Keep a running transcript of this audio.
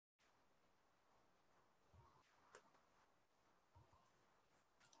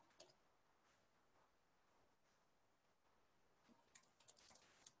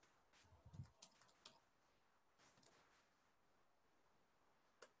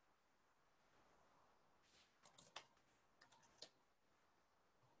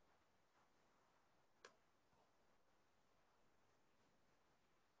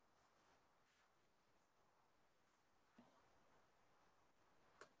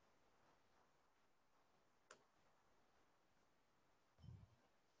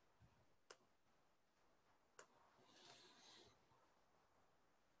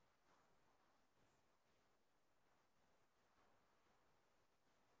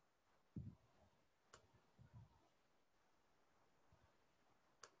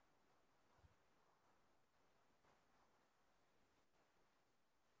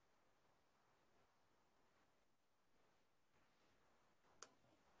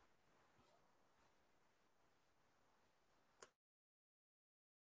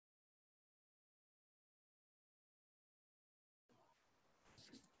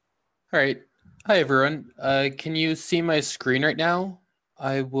All right. Hi, everyone. Can you see my screen right now?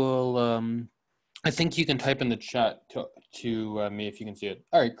 I will, I think you can type in the chat to me if you can see it.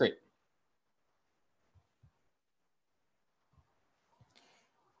 All right, great.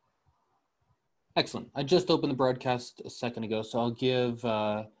 Excellent. I just opened the broadcast a second ago, so I'll give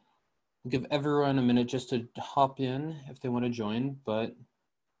everyone a minute just to hop in if they want to join, but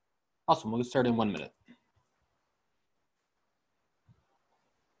awesome. We'll get started in 1 minute.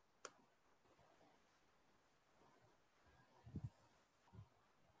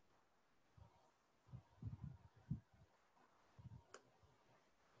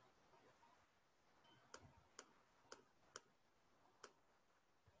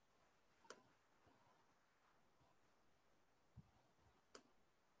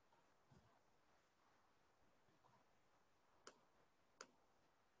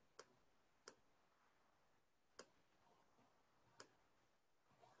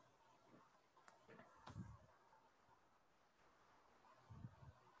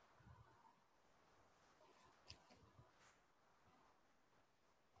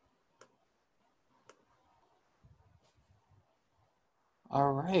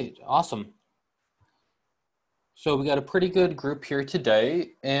 All right, awesome. So we got a pretty good group here today,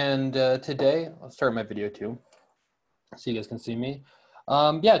 and today, I'll start my video too, so you guys can see me.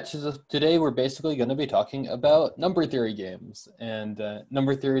 Today we're basically going to be talking about number theory games, and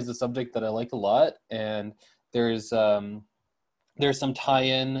number theory is a subject that I like a lot, and there's some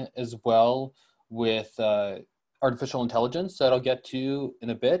tie-in as well with artificial intelligence that I'll get to in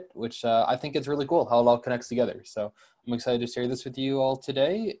a bit, which I think is really cool how it all connects together. So I'm excited to share this with you all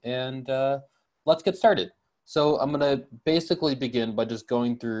today, and let's get started. So I'm going to basically begin by just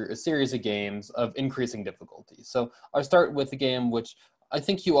going through a series of games of increasing difficulty. So I'll start with a game which I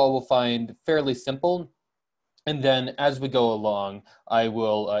think you all will find fairly simple, and then as we go along, I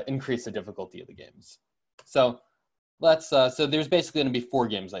will increase the difficulty of the games. So so there's basically going to be 4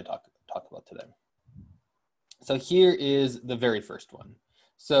 games I talk about today. So here is the very first one.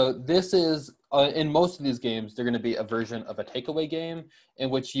 So this is, in most of these games, they're going to be a version of a takeaway game in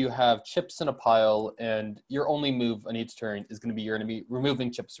which you have chips in a pile, and your only move on each turn is going to be you're going to be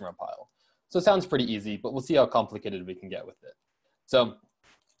removing chips from a pile. So it sounds pretty easy, but we'll see how complicated we can get with it. So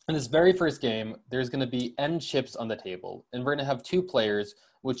in this very first game, there's going to be N chips on the table, and we're going to have 2 players,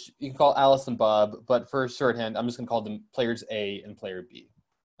 which you can call Alice and Bob, but for shorthand, I'm just going to call them players A and player B.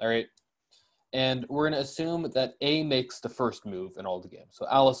 All right? And we're going to assume that A makes the first move in all the games. So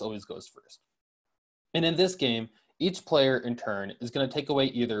Alice always goes first. And in this game, each player in turn is going to take away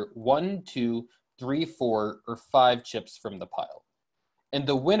either 1, 2, 3, 4, or 5 chips from the pile. And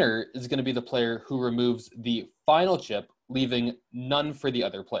the winner is going to be the player who removes the final chip, leaving none for the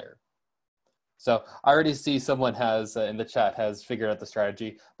other player. So I already see someone has in the chat has figured out the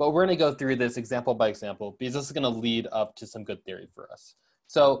strategy, but we're going to go through this example by example because this is going to lead up to some good theory for us.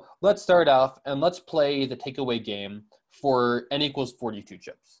 So let's start off and let's play the takeaway game for n equals 42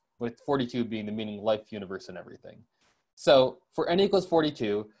 chips, with 42 being the meaning life, universe, and everything. So for n equals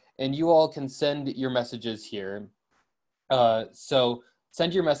 42, and you all can send your messages here. So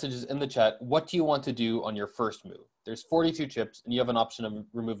send your messages in the chat. What do you want to do on your first move? There's 42 chips, and you have an option of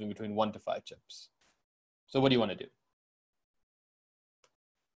removing between 1 to 5 chips. So what do you want to do?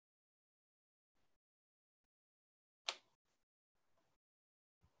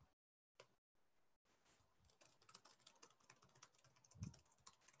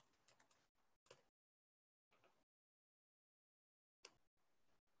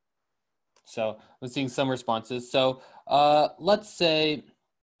 So I'm seeing some responses. So let's say,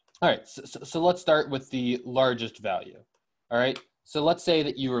 all right, so let's start with the largest value. All right, so let's say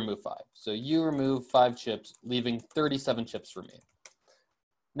that you remove 5. So you remove 5 chips, leaving 37 chips for me.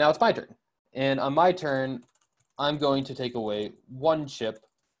 Now it's my turn. And on my turn, I'm going to take away 1 chip,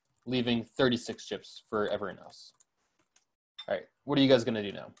 leaving 36 chips for everyone else. All right, what are you guys going to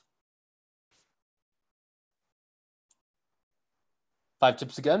do now? 5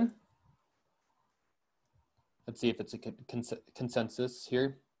 chips again? Let's see if it's a consensus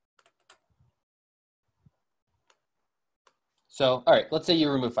here. So, all right, let's say you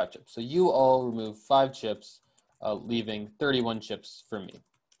remove 5 chips. So you all remove 5 chips, leaving 31 chips for me.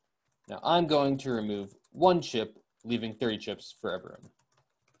 Now I'm going to remove 1 chip, leaving 30 chips for everyone.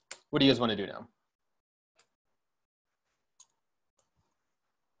 What do you guys want to do now?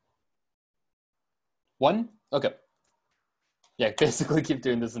 One? Okay. Yeah, basically keep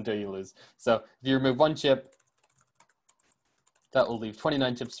doing this until you lose. So if you remove 1 chip, that will leave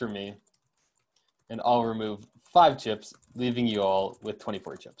 29 chips for me. And I'll remove 5 chips, leaving you all with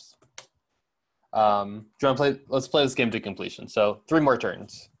 24 chips. Do you want to play? Let's play this game to completion. So 3 more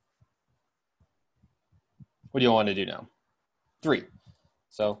turns. What do you want to do now? 3.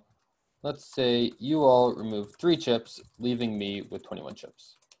 So let's say you all remove 3 chips, leaving me with 21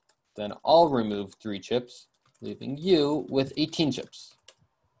 chips. Then I'll remove 3 chips, leaving you with 18 chips.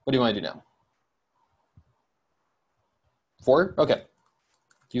 What do you want to do now? 4? Okay.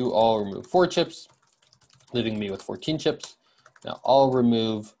 You all remove 4 chips, leaving me with 14 chips. Now I'll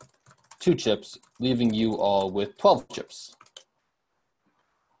remove 2 chips, leaving you all with 12 chips.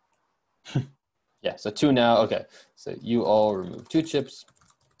 Yeah, so 2 now. Okay, so you all remove 2 chips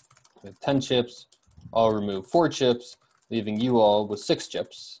with 10 chips. I'll remove 4 chips, leaving you all with 6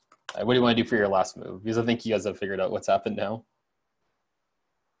 chips. What do you want to do for your last move? Because I think you guys have figured out what's happened now.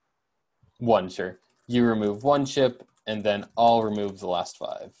 1, sure. You remove 1 chip, and then I'll remove the last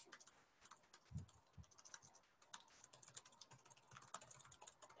 5.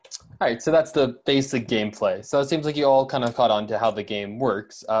 All right, so that's the basic gameplay. So it seems like you all kind of caught on to how the game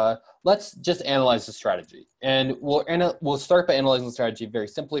works. Let's just analyze the strategy. And we'll start by analyzing the strategy very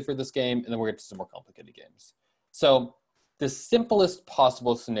simply for this game, and then we'll get to some more complicated games. So the simplest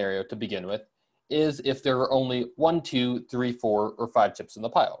possible scenario to begin with is if there are only 1, 2, 3, 4, or 5 chips in the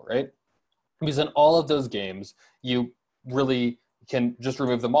pile, right? Because in all of those games, you really can just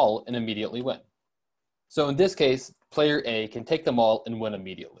remove them all and immediately win. So in this case, player A can take them all and win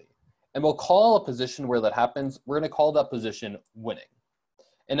immediately. And we'll call a position where that happens, we're going to call that position winning.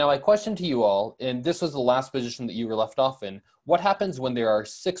 And now my question to you all, and this was the last position that you were left off in, what happens when there are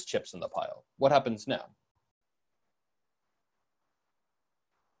 6 chips in the pile? What happens now?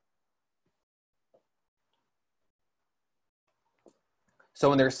 So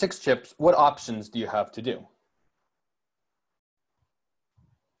when there are 6 chips, what options do you have to do?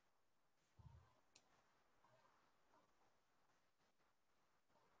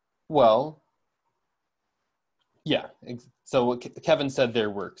 Well, yeah, so what Kevin said there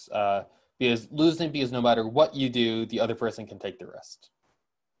works. Because no matter what you do, the other person can take the rest.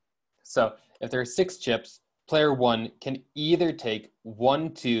 So if there are 6 chips, player 1 can either take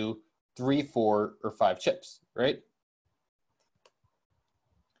 1, 2, 3, 4, or 5 chips, right?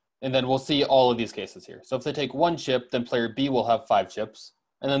 And then we'll see all of these cases here. So if they take 1 chip, then player B will have 5 chips,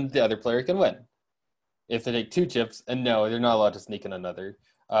 and then the other player can win. If they take 2 chips, and no, they're not allowed to sneak in another.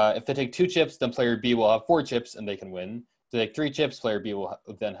 If they take 2 chips, then player B will have 4 chips, and they can win. If they take 3 chips, player B will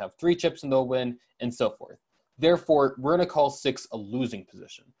then have 3 chips, and they'll win, and so forth. Therefore, we're going to call 6 a losing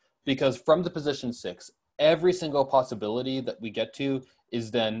position, because from the position 6, every single possibility that we get to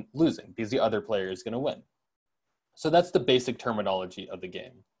is then losing, because the other player is going to win. So that's the basic terminology of the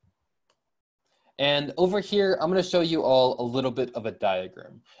game. And over here, I'm going to show you all a little bit of a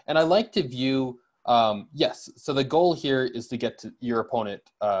diagram. And I like to view, so the goal here is to get to your opponent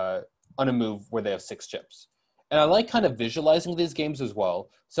on a move where they have 6 chips. And I like kind of visualizing these games as well.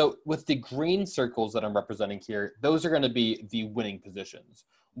 So with the green circles that I'm representing here, those are going to be the winning positions,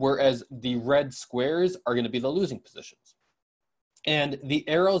 whereas the red squares are going to be the losing positions. And the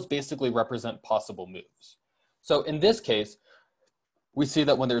arrows basically represent possible moves. So in this case, we see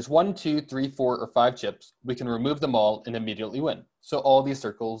that when there's 1, 2, 3, 4, or 5 chips, we can remove them all and immediately win. So all these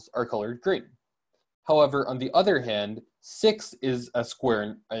circles are colored green. However, on the other hand, 6 is a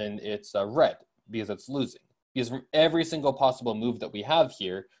square and it's red because it's losing. Because from every single possible move that we have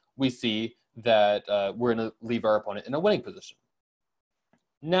here, we see that we're going to leave our opponent in a winning position.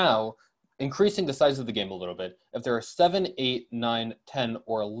 Now, increasing the size of the game a little bit, if there are 7, 8, 9, 10,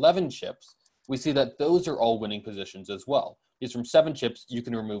 or 11 chips, we see that those are all winning positions as well. Because from 7 chips, you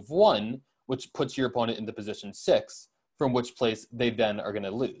can remove 1, which puts your opponent in the position 6, from which place they then are going to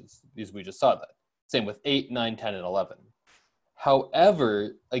lose, because we just saw that. Same with 8, 9, 10, and 11.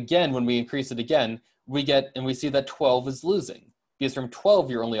 However, again, when we increase it again, we see that 12 is losing. Because from 12,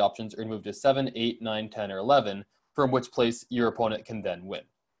 your only options are to move to 7, 8, 9, 10, or 11, from which place your opponent can then win.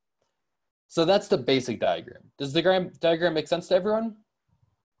 So that's the basic diagram. Does the diagram make sense to everyone?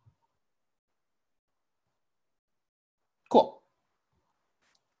 Cool.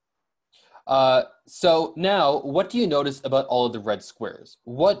 So now, what do you notice about all of the red squares?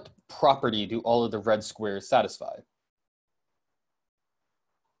 What property do all of the red squares satisfy?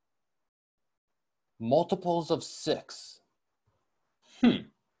 Multiples of 6.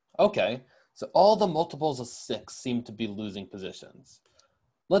 Okay, so all the multiples of 6 seem to be losing positions.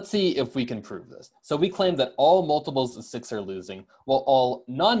 Let's see if we can prove this. So we claim that all multiples of 6 are losing, while all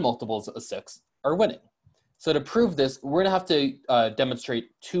non-multiples of 6 are winning. So to prove this, we're going to have to demonstrate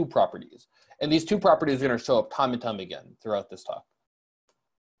 2 properties. And these 2 properties are going to show up time and time again throughout this talk.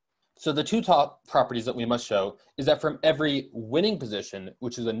 So the 2 top properties that we must show is that from every winning position,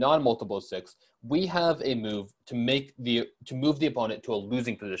 which is a non-multiple of 6, we have a move to move the opponent to a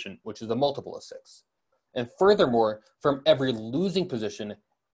losing position, which is a multiple of 6. And furthermore, from every losing position,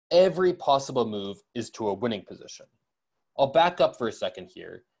 every possible move is to a winning position. I'll back up for a second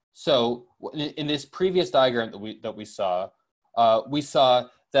here. So in this previous diagram that we saw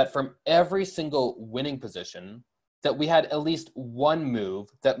that from every single winning position, that we had at least one move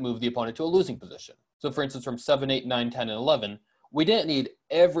that moved the opponent to a losing position. So for instance, from 7, 8, 9, 10, and 11, we didn't need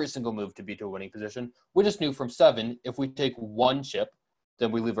every single move to be to a winning position. We just knew from 7, if we take one chip,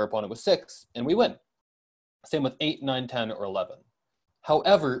 then we leave our opponent with 6, and we win. Same with 8, 9, 10, or 11.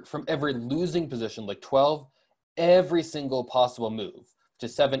 However, from every losing position, like 12, every single possible move to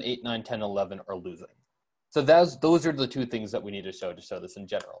 7, 8, 9, 10, 11 are losing. So those are the two things that we need to show this in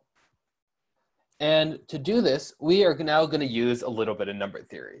general. And to do this, we are now going to use a little bit of number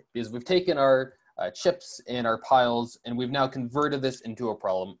theory, because we've taken our chips and our piles, and we've now converted this into a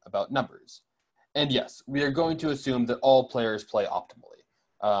problem about numbers. And yes, we are going to assume that all players play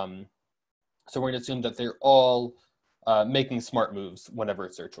optimally. So we're going to assume that they're all making smart moves whenever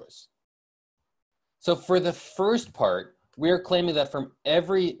it's their choice. So for the first part, we are claiming that from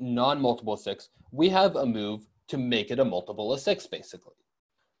every non-multiple 6, we have a move to make it a multiple of 6, basically.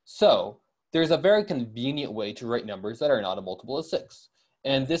 So there's a very convenient way to write numbers that are not a multiple of 6.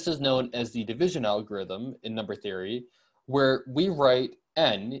 And this is known as the division algorithm in number theory, where we write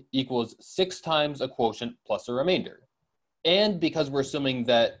n equals 6 times a quotient plus a remainder. And because we're assuming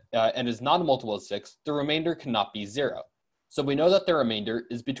that n is not a multiple of 6, the remainder cannot be 0. So we know that the remainder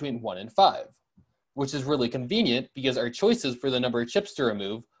is between 1 and 5, which is really convenient because our choices for the number of chips to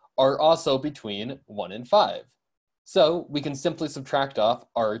remove are also between 1 and 5. So we can simply subtract off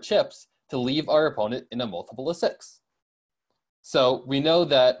our chips to leave our opponent in a multiple of 6. So we know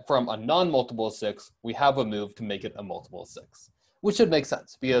that from a non-multiple of 6, we have a move to make it a multiple of 6, which should make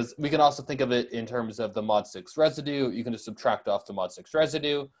sense because we can also think of it in terms of the mod 6 residue. You can just subtract off the mod 6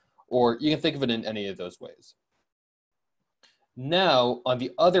 residue, or you can think of it in any of those ways. Now, on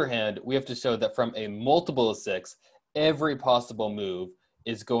the other hand, we have to show that from a multiple of 6, every possible move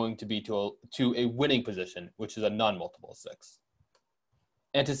is going to be to a winning position, which is a non-multiple of 6.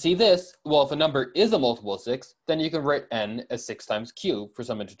 And to see this, well, if a number is a multiple of 6, then you can write n as 6 times q for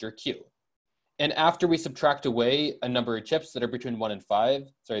some integer q. And after we subtract away a number of chips that are between 1 and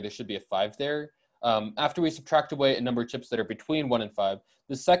 5, sorry, there should be a 5 there. After we subtract away a number of chips that are between 1 and 5,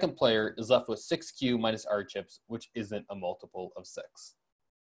 the second player is left with 6q minus r chips, which isn't a multiple of 6.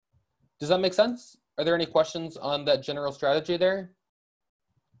 Does that make sense? Are there any questions on that general strategy there?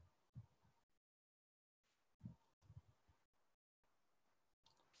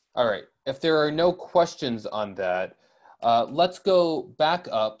 All right, if there are no questions on that, let's go back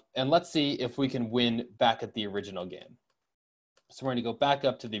up and let's see if we can win back at the original game. So we're going to go back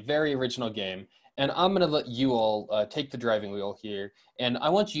up to the very original game, and I'm going to let you all take the driving wheel here, and I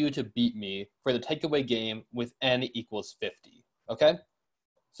want you to beat me for the takeaway game with n equals 50, okay?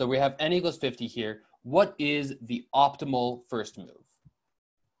 So we have n equals 50 here. What is the optimal first move?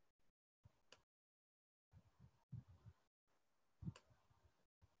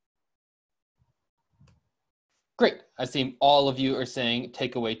 Great. I see all of you are saying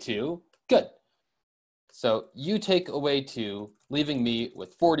take away 2. Good. So you take away 2, leaving me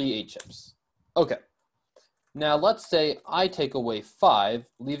with 48 chips. Okay. Now let's say I take away 5,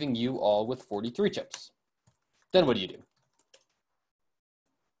 leaving you all with 43 chips. Then what do you do?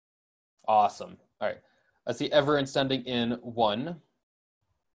 Awesome. All right. I see everyone sending in 1.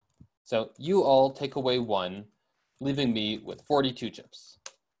 So you all take away 1, leaving me with 42 chips.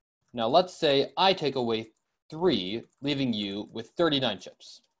 Now let's say I take away 3, leaving you with 39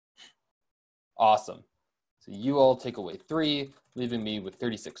 chips. Awesome. So you all take away 3, leaving me with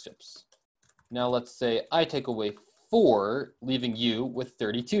 36 chips. Now let's say I take away 4, leaving you with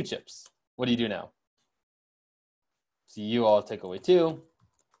 32 chips. What do you do now? So you all take away 2,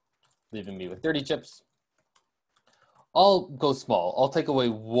 leaving me with 30 chips. I'll go small. I'll take away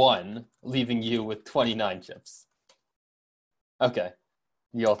 1, leaving you with 29 chips. Okay.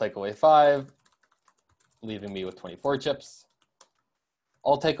 You all take away 5, leaving me with 24 chips.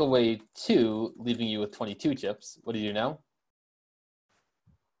 I'll take away 2, leaving you with 22 chips. What do you do now?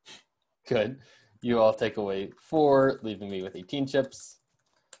 Good. You all take away 4, leaving me with 18 chips.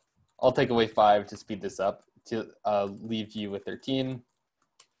 I'll take away 5 to speed this up to leave you with 13.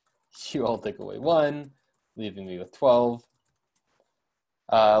 You all take away 1, leaving me with 12.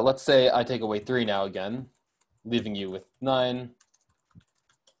 Let's say I take away 3 now again, leaving you with 9.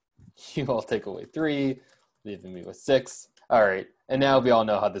 You all take away 3, leaving me with 6. All right, and now we all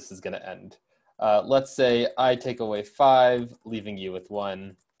know how this is going to end. Let's say I take away 5, leaving you with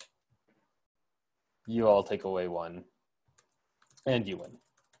 1. You all take away 1, and you win.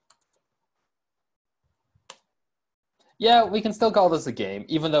 Yeah, we can still call this a game,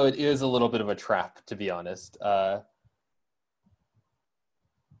 even though it is a little bit of a trap, to be honest. Do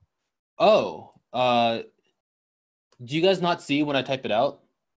you guys not see when I type it out?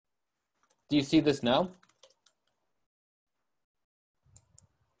 Do you see this now?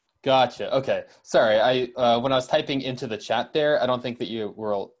 Gotcha. Okay. Sorry. When I was typing into the chat there, I don't think that you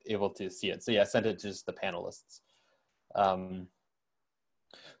were able to see it. So yeah, I sent it to just the panelists.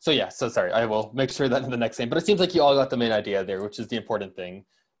 So sorry. I will make sure that in the next game. But it seems like you all got the main idea there, which is the important thing.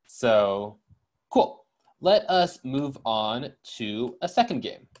 So cool. Let us move on to a second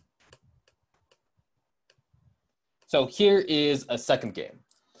game. So here is a second game.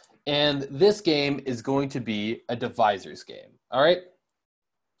 And this game is going to be a divisors game. All right.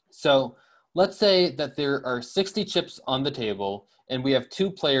 So let's say that there are 60 chips on the table and we have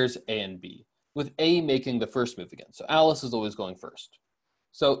two players, A and B, with A making the first move again. So Alice is always going first.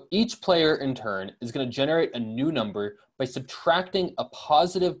 So each player in turn is going to generate a new number by subtracting a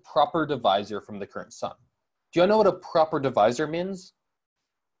positive proper divisor from the current sum. Do you all know what a proper divisor means?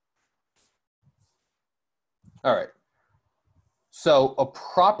 All right. So a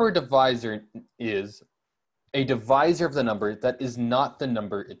proper divisor is a divisor of the number that is not the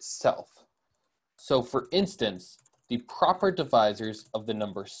number itself. So for instance, the proper divisors of the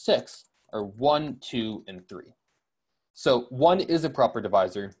number 6 are 1, 2, and 3. So 1 is a proper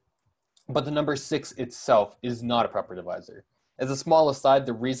divisor, but the number 6 itself is not a proper divisor. As a small aside,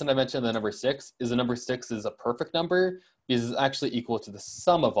 the reason I mentioned the number 6 is the number 6 is a perfect number because it's actually equal to the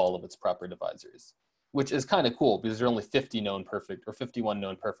sum of all of its proper divisors, which is kind of cool because there are only 50 known perfect or 51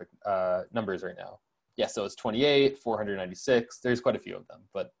 known perfect numbers right now. Yeah, so it's 28, 496. There's quite a few of them,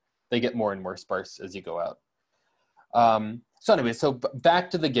 but they get more and more sparse as you go out. So anyway, so back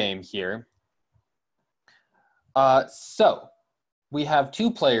to the game here. So we have two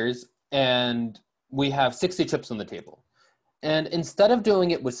players and we have 60 chips on the table. And instead of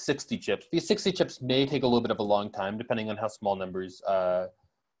doing it with 60 chips, these 60 chips may take a little bit of a long time depending on how small numbers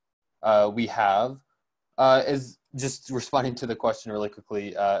we have. Is just responding to the question really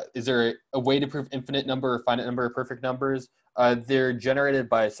quickly, is there a way to prove infinite number or finite number or perfect numbers? They're generated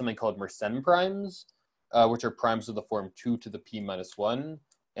by something called Mersenne primes, which are primes of the form 2 to the p minus 1.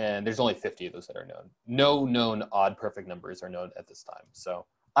 And there's only 50 of those that are known. No known odd perfect numbers are known at this time. So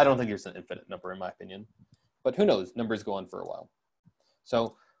I don't think there's an infinite number in my opinion. But who knows? Numbers go on for a while.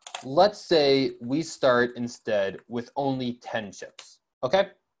 So let's say we start instead with only 10 chips, okay?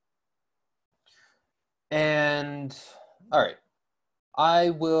 And all right,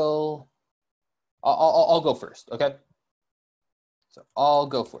 I'll go first, okay? So I'll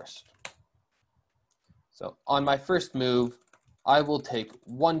go first. So on my first move, I will take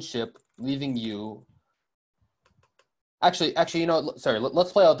one chip, leaving you. Actually, you know what? Sorry,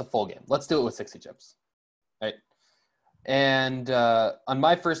 let's play out the full game. Let's do it with 60 chips, right? And on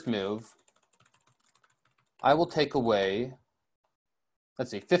my first move, I will take away,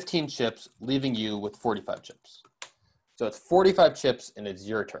 let's see, 15 chips, leaving you with 45 chips. So it's 45 chips and it's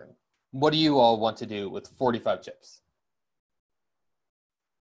your turn. What do you all want to do with 45 chips?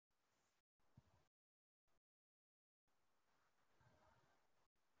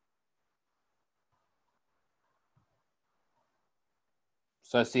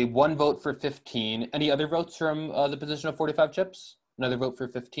 So I see one vote for 15. Any other votes from the position of 45 chips? Another vote for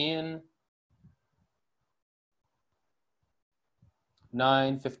 15.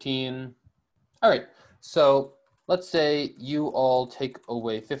 9, 15. All right, so let's say you all take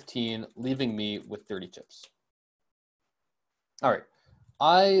away 15, leaving me with 30 chips. All right,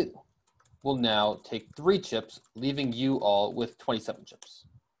 I will now take 3 chips, leaving you all with 27 chips.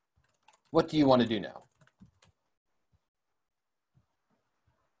 What do you want to do now?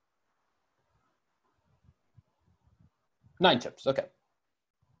 Nine chips, okay.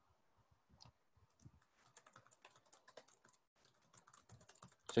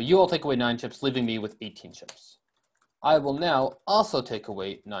 So you all take away 9 chips, leaving me with 18 chips. I will now also take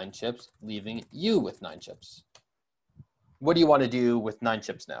away 9 chips, leaving you with 9 chips. What do you want to do with 9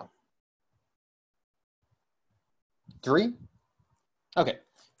 chips now? 3? Okay,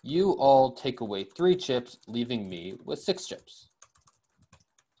 you all take away 3 chips, leaving me with 6 chips.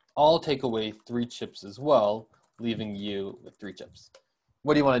 I'll take away 3 chips as well, leaving you with 3 chips.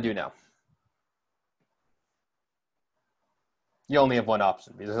 What do you want to do now? You only have one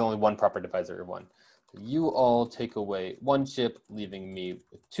option because there's only one proper divisor of 1. You all take away 1 chip, leaving me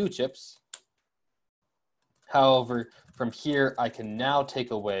with 2 chips. However, from here, I can now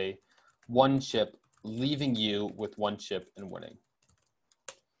take away 1 chip, leaving you with 1 chip and winning.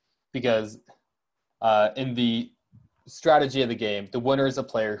 Because in the strategy of the game, the winner is a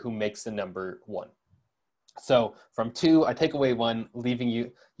player who makes the number 1. So from 2, I take away 1, leaving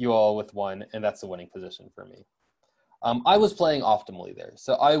you all with 1, and that's the winning position for me. I was playing optimally there,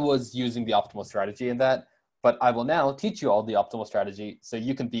 so I was using the optimal strategy in that, but I will now teach you all the optimal strategy so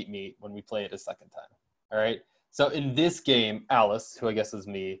you can beat me when we play it a second time. All right? So in this game, Alice, who I guess is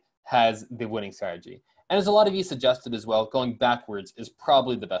me, has the winning strategy. And as a lot of you suggested as well, going backwards is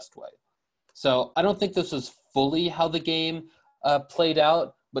probably the best way. So I don't think this was fully how the game played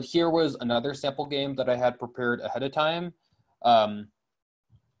out, but here was another sample game that I had prepared ahead of time.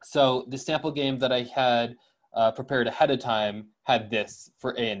 So the sample game that I had prepared ahead of time had this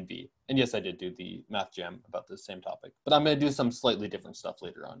for A and B. And yes, I did do the math jam about the same topic, but I'm going to do some slightly different stuff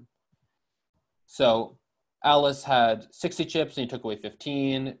later on. So Alice had 60 chips and you took away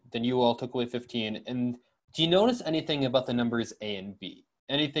 15. Then you all took away 15. And do you notice anything about the numbers A and B?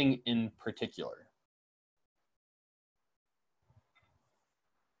 Anything in particular?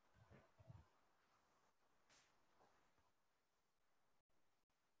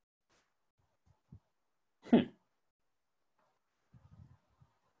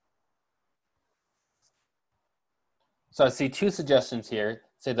 So I see 2 suggestions here.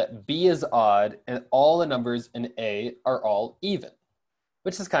 Say that B is odd and all the numbers in A are all even,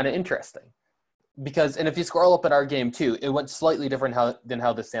 which is kind of interesting. Because, and if you scroll up at our game too, it went slightly different than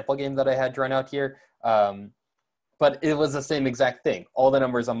how the sample game that I had drawn out here. But it was the same exact thing. All the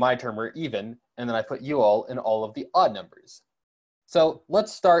numbers on my term were even, and then I put you all in all of the odd numbers. So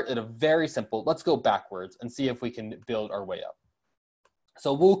let's start at a very simple, let's go backwards and see if we can build our way up.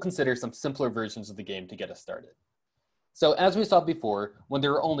 So we'll consider some simpler versions of the game to get us started. So as we saw before, when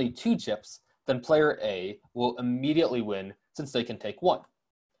there are only 2 chips, then player A will immediately win since they can take 1.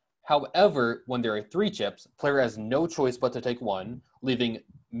 However, when there are 3 chips, player has no choice but to take 1, leaving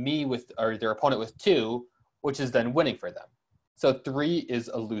me with, or their opponent with 2, which is then winning for them. So 3 is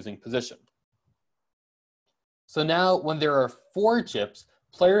a losing position. So now when there are 4 chips,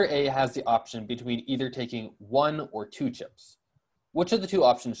 player A has the option between either taking 1 or 2 chips. Which of the 2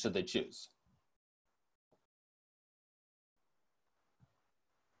 options should they choose?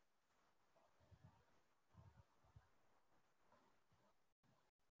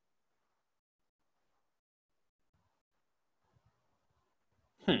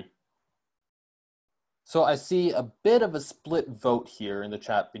 So I see a bit of a split vote here in the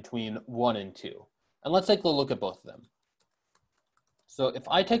chat between 1 and 2. And let's take a look at both of them. So if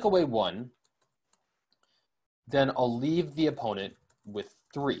I take away 1, then I'll leave the opponent with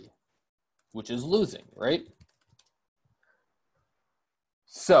 3, which is losing, right?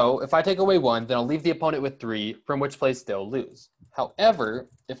 So if I take away 1, then I'll leave the opponent with 3, from which place they'll lose. However,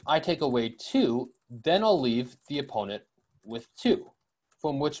 if I take away 2, then I'll leave the opponent with 2,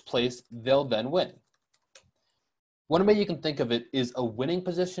 from which place they'll then win. One way you can think of it is a winning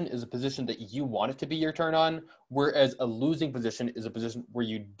position is a position that you want it to be your turn on, whereas a losing position is a position where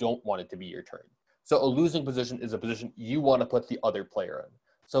you don't want it to be your turn. So a losing position is a position you want to put the other player in.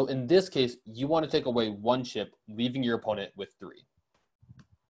 So in this case, you want to take away 1 chip, leaving your opponent with 3.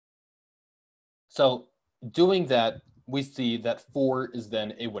 So doing that, we see that 4 is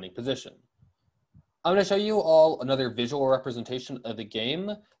then a winning position. I'm going to show you all another visual representation of the game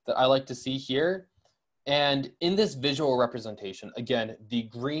that I like to see here. And in this visual representation, again, the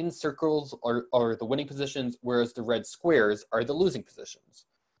green circles are the winning positions, whereas the red squares are the losing positions.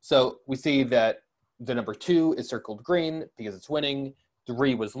 So we see that the number 2 is circled green because it's winning.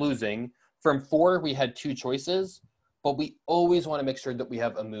 3 was losing. From 4, we had 2 choices, but we always want to make sure that we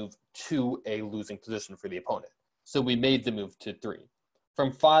have a move to a losing position for the opponent. So we made the move to 3.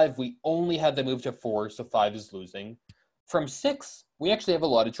 From 5, we only had the move to 4, so 5 is losing. From 6, we actually have a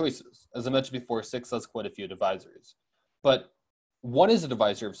lot of choices. As I mentioned before, 6 has quite a few divisors. But 1 is a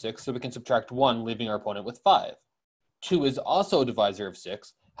divisor of 6, so we can subtract 1, leaving our opponent with 5. 2 is also a divisor of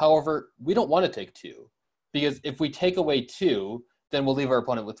 6. However, we don't want to take 2, because if we take away 2, then we'll leave our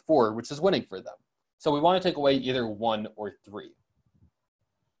opponent with 4, which is winning for them. So we want to take away either 1 or 3.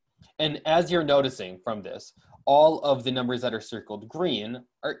 And as you're noticing from this, all of the numbers that are circled green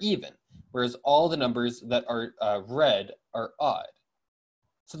are even, whereas all the numbers that are red are odd.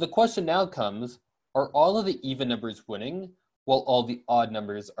 So the question now comes, are all of the even numbers winning while all the odd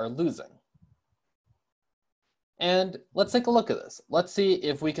numbers are losing? And let's take a look at this. Let's see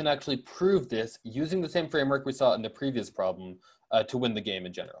if we can actually prove this using the same framework we saw in the previous problem to win the game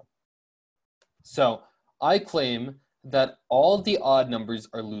in general. So I claim that all of the odd numbers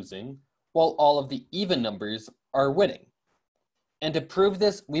are losing while all of the even numbers are winning. And to prove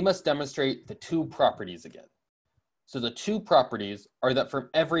this, we must demonstrate the 2 properties again. So the 2 properties are that from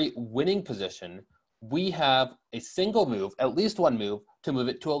every winning position, we have a single move, at least 1 move, to move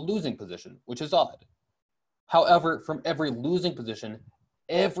it to a losing position, which is odd. However, from every losing position,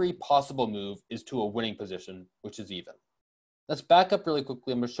 every possible move is to a winning position, which is even. Let's back up really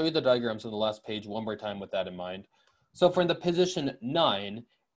quickly. I'm going to show you the diagrams on the last page one more time with that in mind. So from the position 9,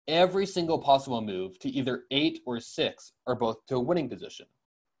 every single possible move to either 8 or 6 are both to a winning position.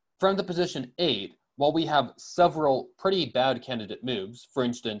 From the position 8, while we have several pretty bad candidate moves, for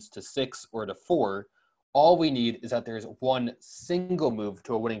instance, to 6 or to 4, all we need is that there's one single move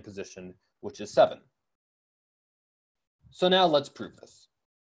to a winning position, which is 7. So now let's prove this.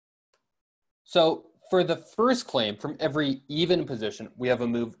 So for the first claim, from every even position, we have a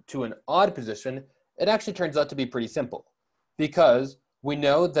move to an odd position. It actually turns out to be pretty simple because we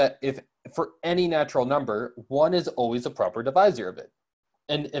know that if for any natural number, 1 is always a proper divisor of it.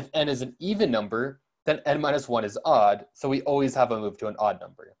 And if n is an even number, then n minus 1 is odd, so we always have a move to an odd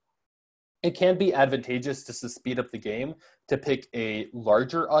number. It can be advantageous just to speed up the game to pick a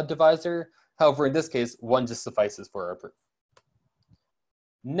larger odd divisor. However, in this case, 1 just suffices for our proof.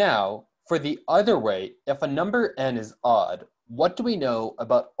 Now, for the other way, if a number n is odd, what do we know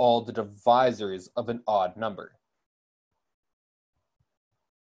about all the divisors of an odd number?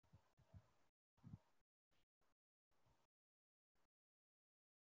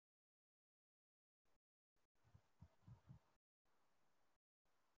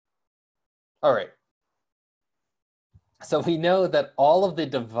 All right. So we know that all of the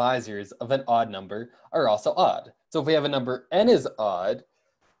divisors of an odd number are also odd. So if we have a number n is odd,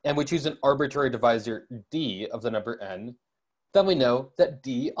 and we choose an arbitrary divisor d of the number n, then we know that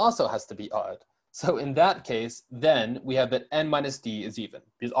d also has to be odd. So in that case, then we have that n minus d is even,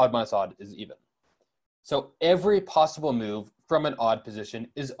 because odd minus odd is even. So every possible move from an odd position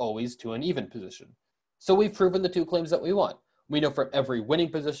is always to an even position. So we've proven the two claims that we want. We know from every winning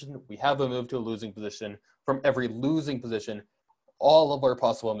position, we have a move to a losing position. From every losing position, all of our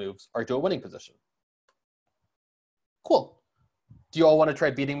possible moves are to a winning position. Cool. Do you all want to try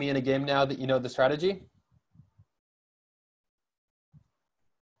beating me in a game now that you know the strategy?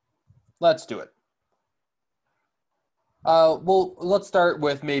 Let's do it. Well, let's start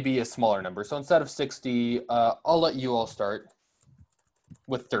with maybe a smaller number. So instead of 60, I'll let you all start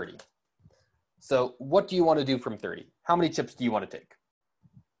with 30. So what do you want to do from 30? How many chips do you want to take?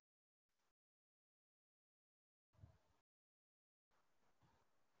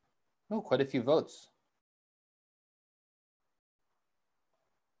 Oh, quite a few votes.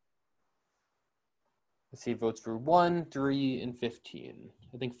 Let's see votes for 1, 3, and 15.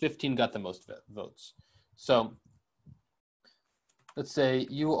 I think 15 got the most votes. So let's say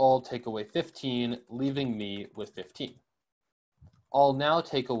you all take away 15, leaving me with 15. I'll now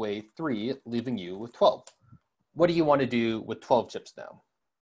take away 3, leaving you with 12. What do you want to do with 12 chips now?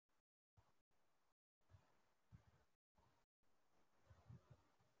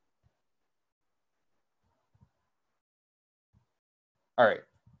 All right,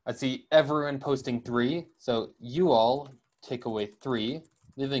 I see everyone posting 3. So you all take away 3,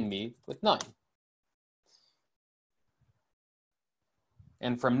 leaving me with 9.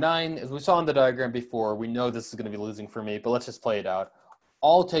 And from 9, as we saw in the diagram before, we know this is going to be losing for me, but let's just play it out.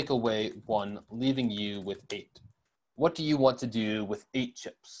 I'll take away 1, leaving you with 8. What do you want to do with 8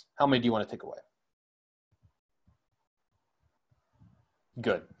 chips? How many do you want to take away?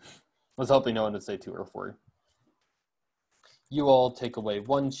 Good. I was hoping no one would say 2 or 4. You all take away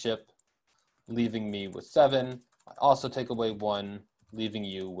 1 chip, leaving me with 7. I also take away 1, leaving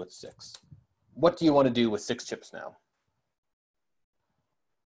you with 6. What do you want to do with 6 chips now?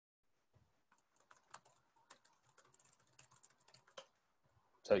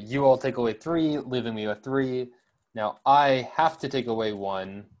 So you all take away 3, leaving me with 3. Now I have to take away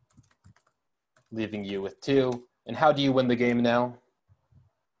 1, leaving you with 2. And how do you win the game now?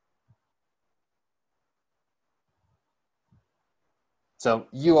 So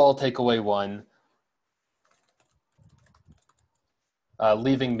you all take away 1,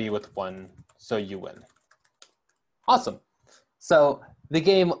 leaving me with 1, so you win. Awesome. So the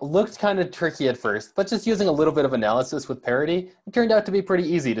game looked kind of tricky at first, but just using a little bit of analysis with parity, it turned out to be pretty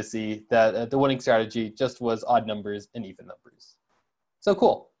easy to see that the winning strategy just was odd numbers and even numbers. So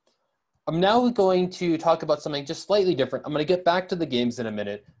cool. I'm now going to talk about something just slightly different. I'm going to get back to the games in a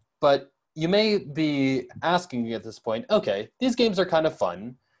minute, but you may be asking at this point, okay, these games are kind of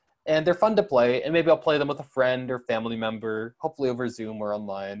fun, and they're fun to play, and maybe I'll play them with a friend or family member, hopefully over Zoom or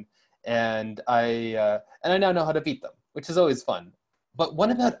online, and I now know how to beat them, which is always fun. But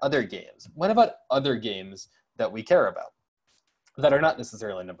what about other games? What about other games that we care about that are not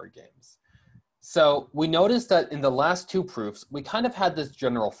necessarily numbered games? So we noticed that in the last 2 proofs, we kind of had this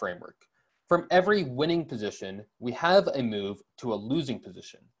general framework. From every winning position, we have a move to a losing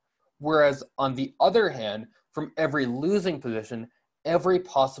position. Whereas on the other hand, from every losing position, every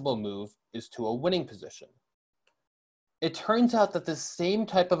possible move is to a winning position. It turns out that this same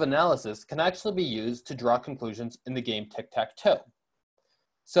type of analysis can actually be used to draw conclusions in the game tic-tac-toe.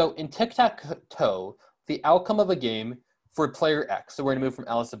 So in tic-tac-toe, the outcome of a game for player X, so we're going to move from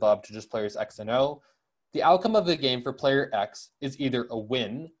Alice to Bob to just players X and O. The outcome of the game for player X is either a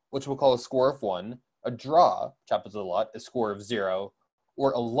win, which we'll call a score of 1, a draw, which happens a lot, a score of 0,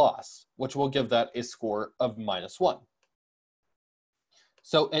 or a loss, which will give that a score of -1.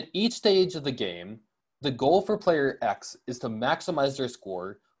 So at each stage of the game, the goal for player X is to maximize their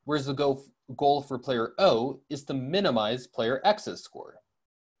score, whereas the goal for player O is to minimize player X's score.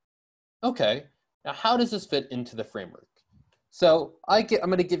 Okay, now how does this fit into the framework? So I'm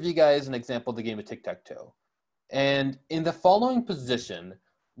going to give you guys an example of the game of tic-tac-toe. And in the following position,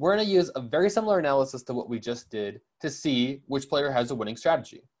 we're going to use a very similar analysis to what we just did to see which player has a winning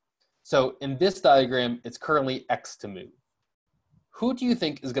strategy. So in this diagram, it's currently X to move. Who do you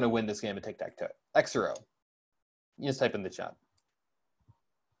think is going to win this game of tic-tac-toe? X or O? You just type in the chat.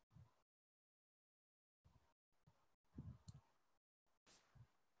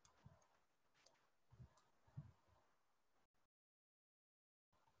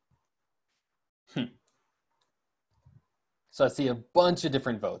 So I see a bunch of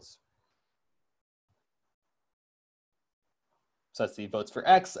different votes. So I see votes for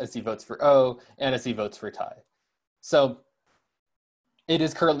X, I see votes for O, and I see votes for tie. So it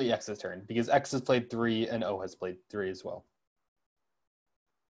is currently X's turn because X has played 3 and O has played 3 as well.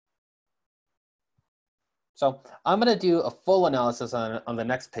 So I'm going to do a full analysis on the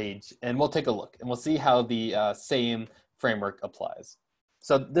next page, and we'll take a look, and we'll see how the same framework applies.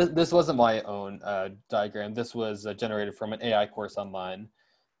 So this wasn't my own diagram. This was generated from an AI course online.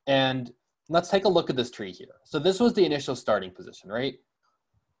 And let's take a look at this tree here. So this was the initial starting position, right?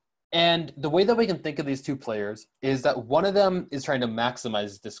 And the way that we can think of these two players is that one of them is trying to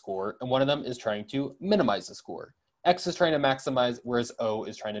maximize the score, and one of them is trying to minimize the score. X is trying to maximize, whereas O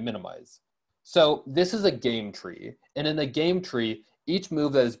is trying to minimize. So this is a game tree. And in a game tree, each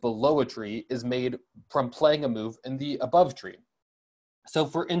move that is below a tree is made from playing a move in the above tree. So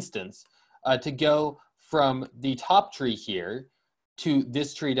for instance, to go from the top tree here to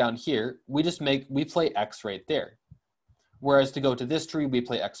this tree down here, we play X right there. Whereas to go to this tree, we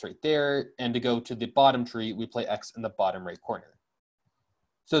play X right there. And to go to the bottom tree, we play X in the bottom right corner.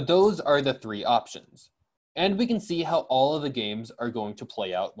 So those are the 3 options. And we can see how all of the games are going to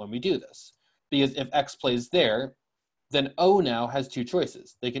play out when we do this. Because if X plays there, then O now has 2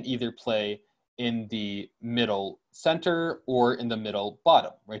 choices. They can either play in the middle center or in the middle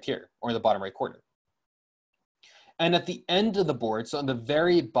bottom right here, or in the bottom right corner. And at the end of the board, so in the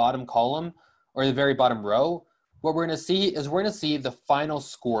very bottom column or the very bottom row, what we're going to see is we're going to see the final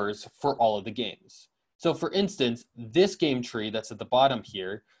scores for all of the games. So for instance, this game tree that's at the bottom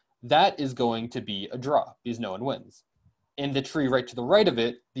here, that is going to be a draw because no one wins. In the tree right to the right of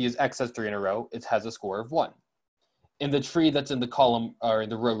it, because X has 3 in a row, it has a score of 1. In the tree that's in the column or in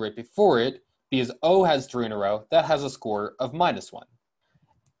the row right before it, because O has 3 in a row, that has a score of -1.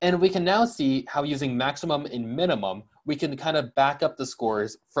 And we can now see how using maximum and minimum, we can kind of back up the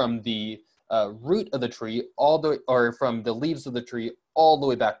scores from the root of the tree or from the leaves of the tree all the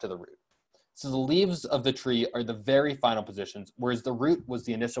way back to the root. So the leaves of the tree are the very final positions, whereas the root was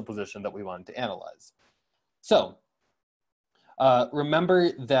the initial position that we wanted to analyze. So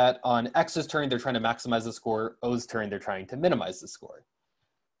remember that on X's turn, they're trying to maximize the score. O's turn, they're trying to minimize the score.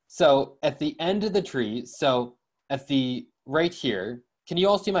 So at the end of the tree, so at the right here, can you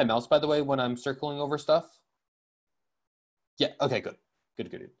all see my mouse, by the way, when I'm circling over stuff? Yeah, okay, good.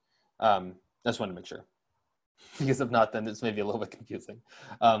 I just wanted to make sure. Because if not, then it's maybe a little bit confusing.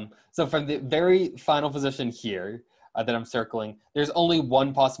 So from the very final position here that I'm circling, there's only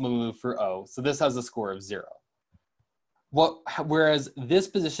one possible move for O. So this has a score of 0. Whereas this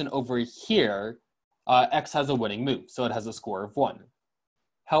position over here, X has a winning move. So it has a score of 1.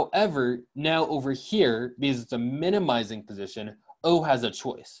 However, now over here, because it's a minimizing position, O has a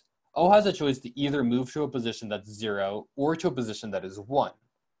choice. O has a choice to either move to a position that's 0 or to a position that is 1.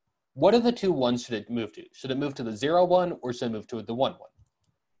 What of the 2 ones should it move to? Should it move to the 0, 1, or should it move to the 1, 1?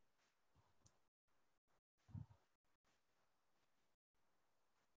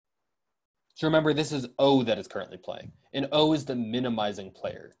 So remember, this is O that is currently playing, and O is the minimizing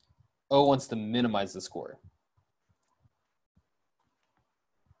player. O wants to minimize the score.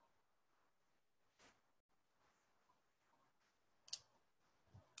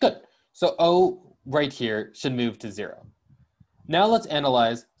 Good. So O right here should move to 0. Now let's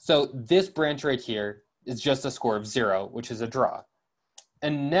analyze. So this branch right here is just a score of 0, which is a draw.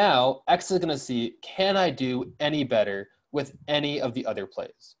 And now X is going to see, can I do any better with any of the other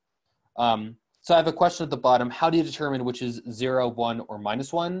plays? So I have a question at the bottom. How do you determine which is 0, 1, or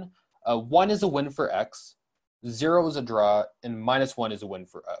 -1? 1 is a win for X, 0 is a draw, and -1 is a win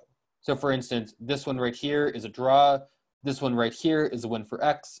for O. So for instance, this one right here is a draw, this one right here is a win for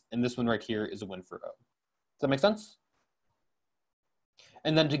X, and this one right here is a win for O. Does that make sense?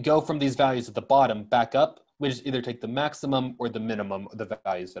 And then to go from these values at the bottom back up, we just either take the maximum or the minimum of the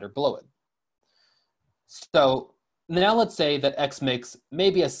values that are below it. So now let's say that X makes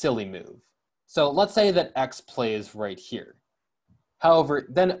maybe a silly move. So let's say that X plays right here. However,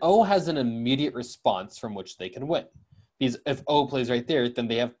 then O has an immediate response from which they can win. Because if O plays right there, then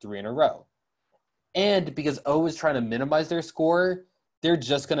they have 3 in a row. And because O is trying to minimize their score, they're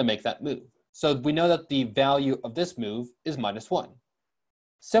just going to make that move. So we know that the value of this move is -1.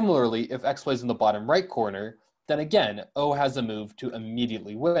 Similarly, if X plays in the bottom right corner, then again, O has a move to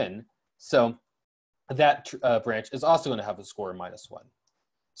immediately win. So that branch is also going to have a score of -1.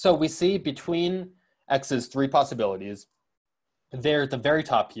 So we see between X's 3 possibilities, there at the very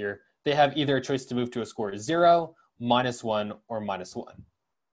top here, they have either a choice to move to a score of 0, -1, or -1.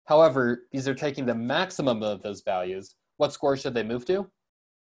 However, these are taking the maximum of those values. What score should they move to?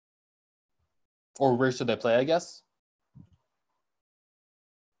 Or where should they play, I guess?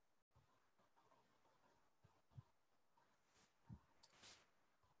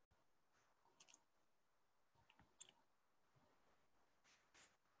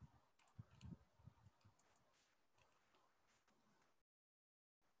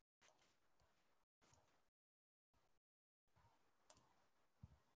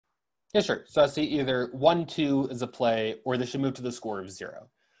 Yeah, sure. So I see either 1, 2 is a play, or they should move to the score of 0.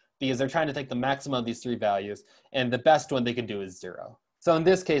 Because they're trying to take the maximum of these 3 values, and the best one they can do is 0. So in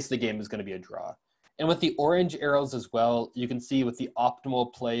this case, the game is going to be a draw. And with the orange arrows as well, you can see with the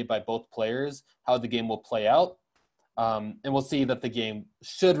optimal play by both players, how the game will play out. And we'll see that the game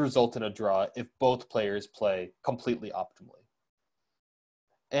should result in a draw if both players play completely optimally.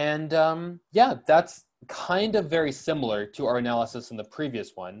 And yeah, that's kind of very similar to our analysis in the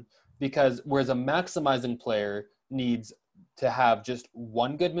previous one, because whereas a maximizing player needs to have just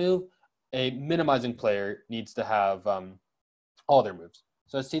one good move, a minimizing player needs to have all their moves.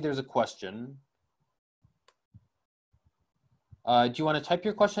 So I see there's a question. Do you want to type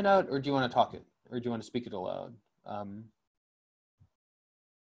your question out, or do you want to talk it, or do you want to speak it aloud?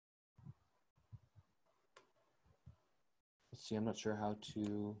 Let's see, I'm not sure how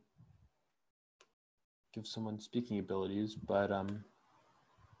to give someone speaking abilities, but all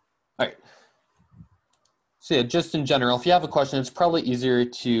right. So yeah, just in general, if you have a question, it's probably easier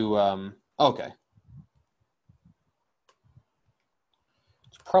to, okay.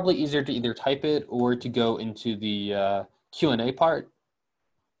 It's probably easier to either type it or to go into the Q&A part.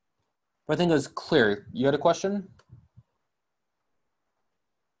 But I think it was clear. You had a question?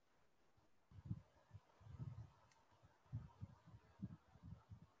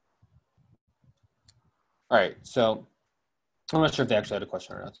 All right, so I'm not sure if they actually had a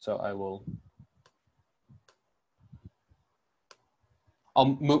question or not, so I'll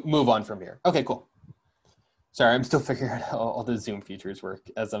move on from here. Okay, cool. Sorry, I'm still figuring out how all the Zoom features work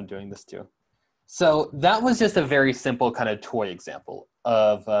as I'm doing this too. So that was just a very simple kind of toy example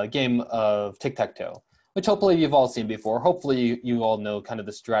of a game of tic-tac-toe, which hopefully you've all seen before. Hopefully you all know kind of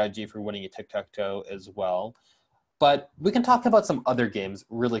the strategy for winning a tic-tac-toe as well. But we can talk about some other games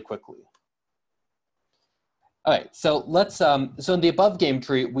really quickly. All right, so let's, so in the above game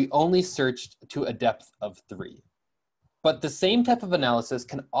tree, we only searched to a depth of 3. But the same type of analysis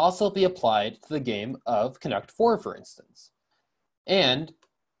can also be applied to the game of Connect 4, for instance. And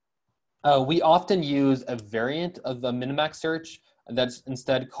we often use a variant of the minimax search that's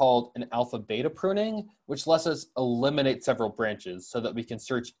instead called an alpha beta pruning, which lets us eliminate several branches so that we can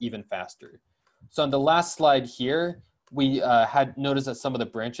search even faster. So on the last slide here, we had noticed that some of the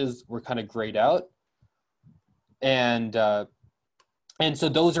branches were kind of grayed out. And so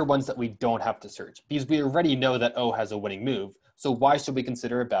those are ones that we don't have to search because we already know that O has a winning move. So why should we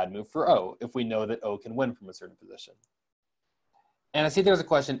consider a bad move for O if we know that O can win from a certain position? And I see there's a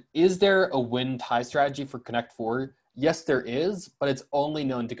question, is there a win-tie strategy for Connect 4? Yes, there is, but it's only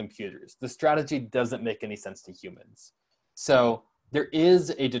known to computers. The strategy doesn't make any sense to humans. So there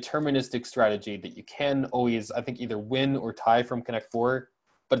is a deterministic strategy that you can always, I think, either win or tie from Connect 4,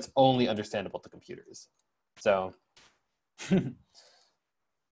 but it's only understandable to computers. So,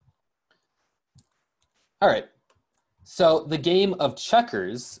 all right. So the game of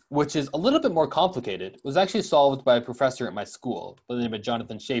checkers, which is a little bit more complicated, was actually solved by a professor at my school by the name of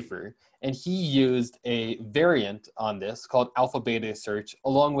Jonathan Schaefer. And he used a variant on this called alpha beta search,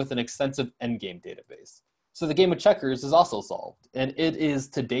 along with an extensive endgame database. So the game of checkers is also solved. And it is,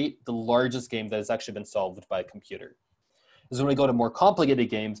 to date, the largest game that has actually been solved by a computer. Because when we go to more complicated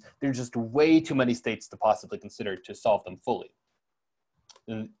games, there's just way too many states to possibly consider to solve them fully.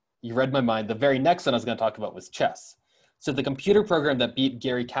 And you read my mind. The very next one I was going to talk about was chess. So the computer program that beat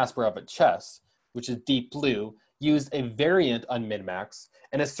Garry Kasparov at chess, which is Deep Blue, used a variant on min-max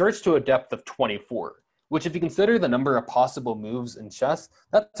and a search to a depth of 24, which if you consider the number of possible moves in chess,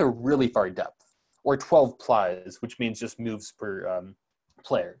 that's a really far depth, or 12 plies, which means just moves per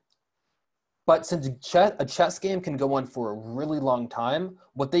player. But since a chess game can go on for a really long time,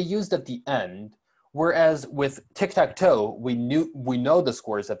 what they used at the end, whereas with tic-tac-toe, we know the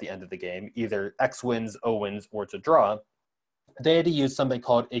scores at the end of the game, either X wins, O wins, or it's a draw, they had to use something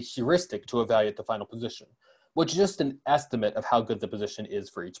called a heuristic to evaluate the final position, which is just an estimate of how good the position is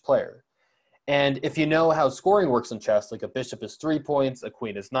for each player. And if you know how scoring works in chess, like a bishop is 3 points, a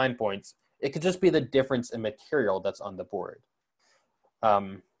queen is 9 points, it could just be the difference in material that's on the board.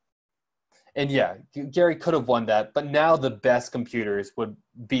 And yeah, Garry could have won that, but now the best computers would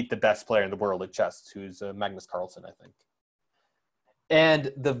beat the best player in the world at chess, who's Magnus Carlsen, I think.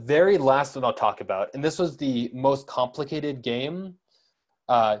 And the very last one I'll talk about, and this was the most complicated game.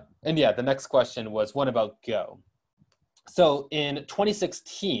 And yeah, the next question was one about Go. So in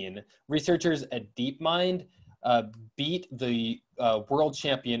 2016, researchers at DeepMind beat the world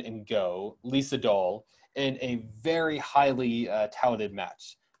champion in Go, Lisa Dahl, in a very highly touted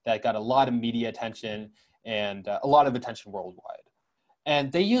match that got a lot of media attention and a lot of attention worldwide.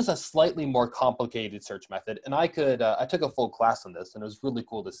 And they use a slightly more complicated search method. And I took a full class on this, and it was really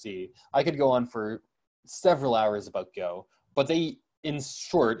cool to see. I could go on for several hours about Go, but they, in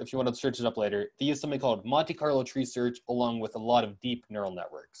short, if you want to search it up later, they use something called Monte Carlo tree search along with a lot of deep neural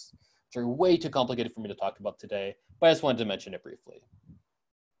networks, which are way too complicated for me to talk about today, but I just wanted to mention it briefly.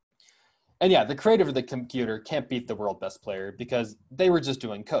 And yeah, the creator of the computer can't beat the world best player because they were just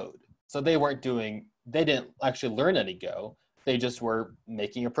doing code. So they didn't actually learn any Go. They just were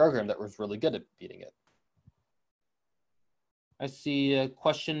making a program that was really good at beating it. I see a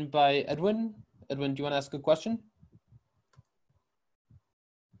question by Edwin. Edwin, do you want to ask a question?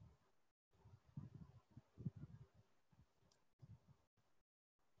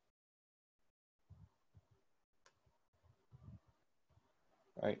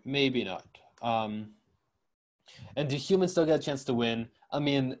 All right, maybe not. And do humans still get a chance to win? I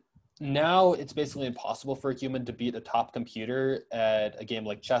mean, now it's basically impossible for a human to beat a top computer at a game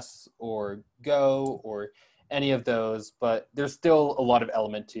like chess or Go or any of those, but there's still a lot of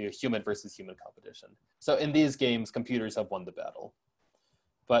element to human versus human competition. So in these games, computers have won the battle.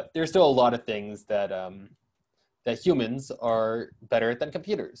 But there's still a lot of things that that humans are better at than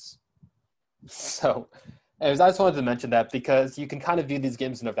computers. So anyways, I just wanted to mention that because you can kind of view these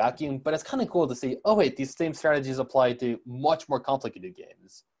games in a vacuum, but it's kind of cool to see, oh wait, these same strategies apply to much more complicated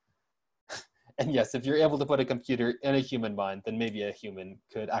games. And yes, if you're able to put a computer in a human mind, then maybe a human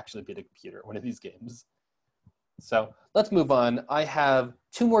could actually beat a computer at one of these games. So let's move on. I have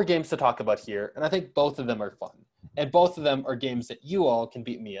 2 more games to talk about here, and I think both of them are fun. And both of them are games that you all can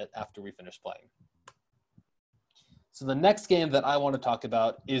beat me at after we finish playing. So the next game that I want to talk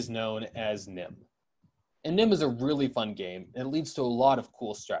about is known as NIM. And NIM is a really fun game, and it leads to a lot of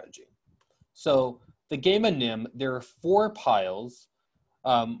cool strategy. So the game of NIM, there are 4 piles,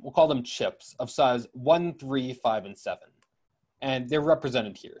 we'll call them chips, of size 1, 3, 5, and 7. And they're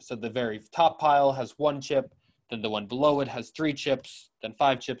represented here. So the very top pile has 1 chip, then the one below it has 3 chips, then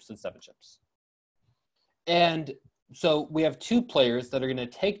 5 chips, and 7 chips. And so we have 2 players that are going to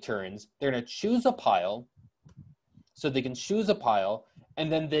take turns. They're going to choose a pile. So they can choose a pile,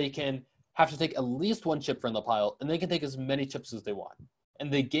 and then they can have to take at least 1 chip from the pile, and they can take as many chips as they want.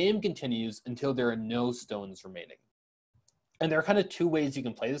 And the game continues until there are no stones remaining. And there are kind of 2 ways you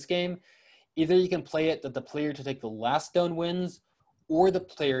can play this game. Either you can play it that the player to take the last stone wins, or the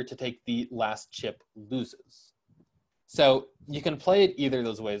player to take the last chip loses. So you can play it either of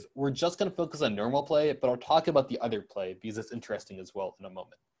those ways. We're just going to focus on normal play, but I'll talk about the other play because it's interesting as well in a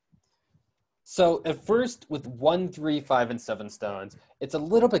moment. So at first, with 1, 3, 5, and 7 stones, it's a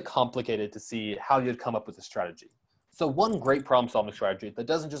little bit complicated to see how you'd come up with a strategy. So one great problem-solving strategy that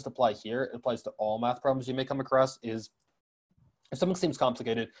doesn't just apply here, it applies to all math problems you may come across is, if something seems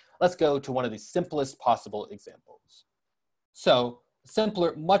complicated, let's go to one of the simplest possible examples. So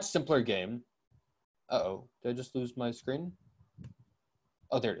much simpler game. Uh-oh, did I just lose my screen?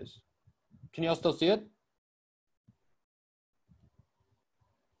 Oh, there it is. Can you all still see it?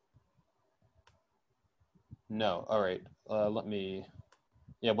 No. All right. Let me,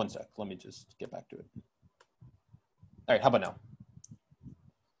 yeah, one sec. Let me just get back to it. All right, how about now?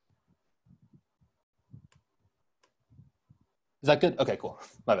 Is that good? Okay, cool.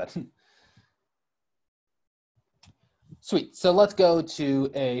 My bad. Sweet. So let's go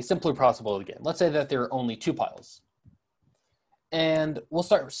to a simpler possible again. Let's say that there are only two piles. And we'll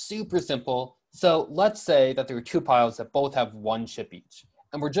start super simple. So let's say that there are two piles that both have one chip each.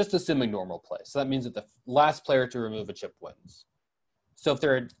 And we're just assuming normal play. So that means that the last player to remove a chip wins. So if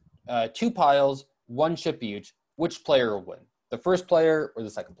there are two piles, one chip each, which player will win? The first player or the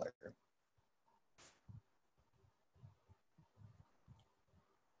second player?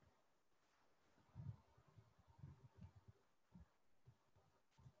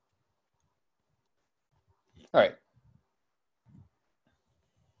 All right.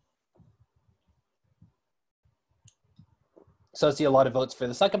 So I see a lot of votes for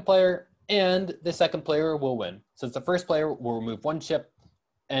the second player, and the second player will win. Since the first player will remove one chip,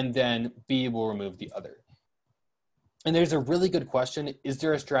 and then B will remove the other. And there's a really good question. Is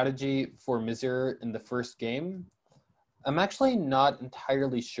there a strategy for Mizir in the first game? I'm actually not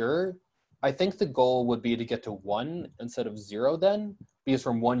entirely sure. I think the goal would be to get to 1 instead of 0 then, because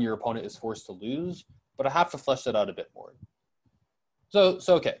from 1 your opponent is forced to lose, but I have to flesh that out a bit more. So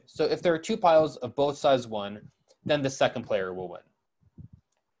okay, so if there are two piles of both sides 1, then the second player will win.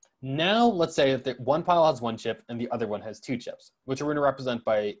 Now let's say that one pile has one chip and the other one has two chips, which we're going to represent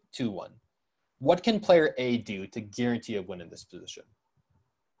by 2-1. What can player A do to guarantee a win in this position?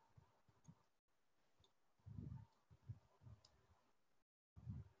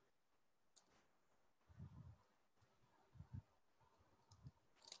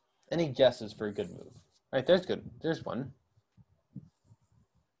 Any guesses for a good move? All right, there's good. There's one.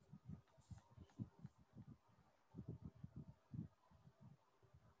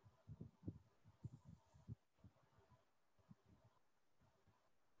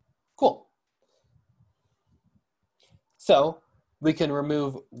 Cool. So we can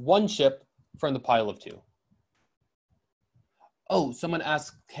remove one chip from the pile of 2. Oh, someone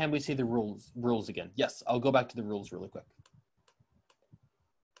asked, can we see the rules again? Yes, I'll go back to the rules really quick.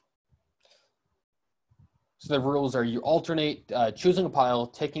 So the rules are you alternate choosing a pile,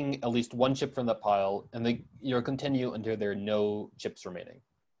 taking at least one chip from that pile, and then you'll continue until there are no chips remaining.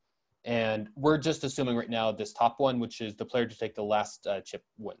 And we're just assuming right now this top one, which is the player to take the last chip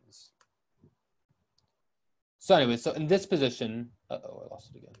wins. So anyway, so in this position, uh-oh, I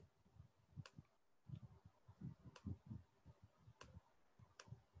lost it again.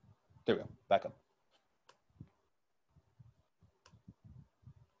 There we go, back up.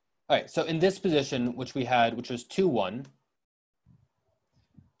 All right, so in this position, which we had, which was 2-1,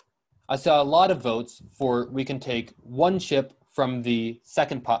 I saw a lot of votes for we can take one chip from the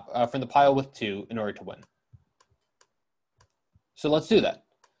second from the pile with 2 in order to win. So let's do that.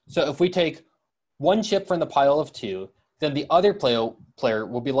 So if we take one chip from the pile of 2, then the other player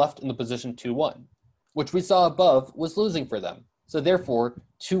will be left in the position 2-1, which we saw above was losing for them. So therefore,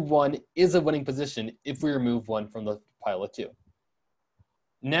 2-1 is a winning position if we remove 1 from the pile of 2.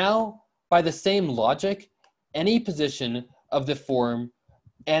 Now, by the same logic, any position of the form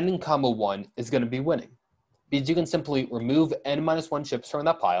n, 1 is going to be winning, because you can simply remove n-1 chips from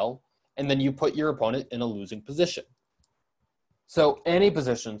that pile, and then you put your opponent in a losing position. So any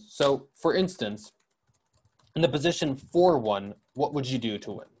position, so for instance, in the position 4-1, what would you do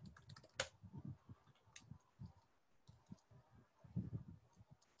to win?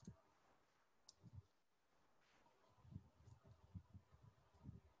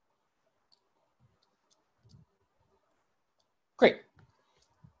 Great.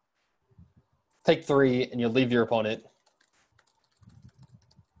 Take 3 and you leave your opponent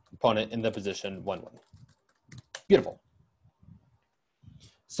in the position 1-1. Beautiful.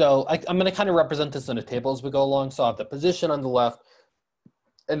 So I'm going to kind of represent this in a table as we go along. So I have the position on the left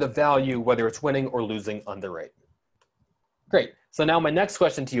and the value, whether it's winning or losing, on the right. Great. So now my next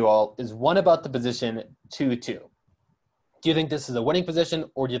question to you all is one about the position 2-2. Do you think this is a winning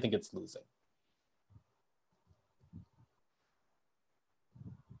position or do you think it's losing?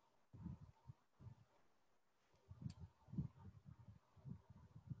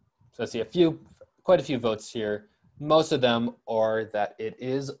 So I see quite a few votes here. Most of them are that it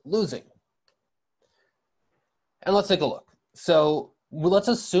is losing. And let's take a look. So let's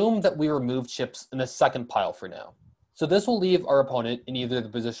assume that we remove chips in a second pile for now. So this will leave our opponent in either the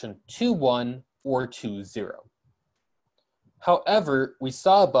position 2-1 or 2-0. However, we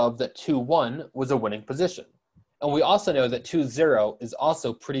saw above that 2-1 was a winning position. And we also know that 2-0 is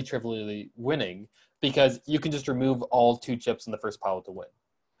also pretty trivially winning because you can just remove all 2 chips in the first pile to win.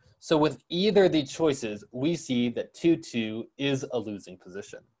 So with either of these choices, we see that 2, 2 is a losing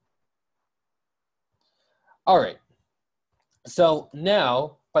position. All right. So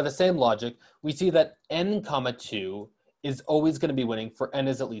now, by the same logic, we see that n comma 2 is always going to be winning for n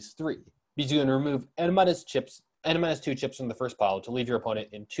is at least 3. Because you can remove n minus 2 chips from the first pile to leave your opponent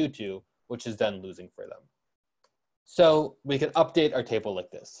in 2, 2, which is then losing for them. So we can update our table like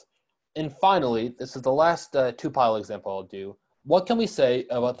this. And finally, this is the last 2-pile example I'll do. What can we say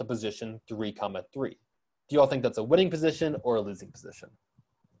about the position 3, comma 3? Do you all think that's a winning position or a losing position?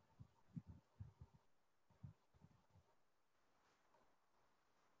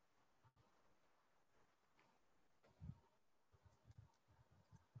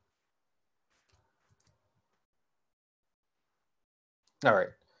 All right.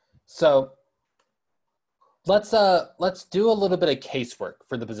 So let's do a little bit of casework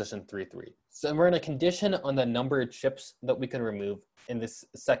for the position 3, 3. So we're in a condition on the number of chips that we can remove in this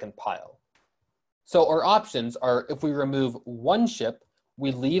second pile. So our options are, if we remove 1 chip,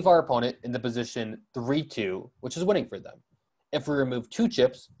 we leave our opponent in the position 3, 2, which is winning for them. If we remove 2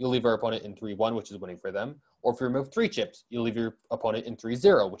 chips, you'll leave our opponent in 3, 1, which is winning for them. Or if you remove 3 chips, you'll leave your opponent in 3,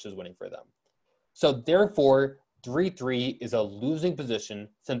 0, which is winning for them. So therefore, 3, 3 is a losing position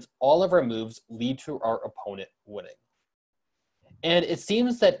since all of our moves lead to our opponent winning. And it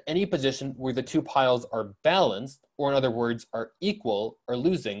seems that any position where the 2 piles are balanced, or in other words, are equal, are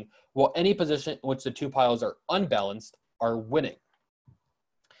losing, while any position in which the 2 piles are unbalanced are winning.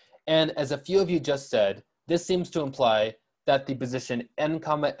 And as a few of you just said, this seems to imply that the position n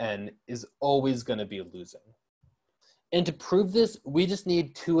comma n is always going to be losing. And to prove this, we just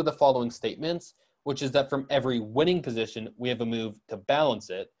need 2 of the following statements, which is that from every winning position, we have a move to balance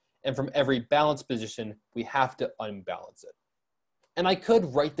it, and from every balanced position, we have to unbalance it. And I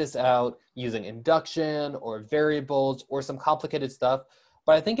could write this out using induction or variables or some complicated stuff,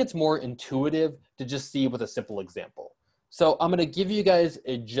 but I think it's more intuitive to just see with a simple example. So I'm going to give you guys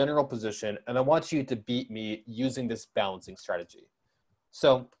a general position, and I want you to beat me using this balancing strategy.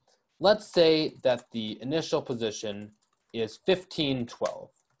 So let's say that the initial position is 15, 12.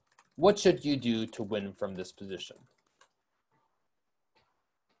 What should you do to win from this position?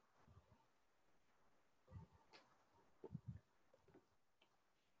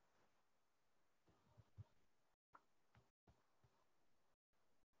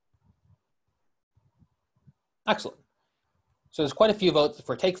 Excellent. So there's quite a few votes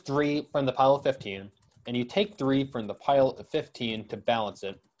for take 3 from the pile of 15, and you take 3 from the pile of 15 to balance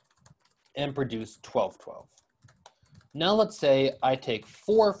it and produce 12, 12. Now let's say I take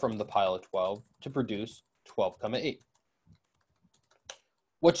 4 from the pile of 12 to produce 12, 8.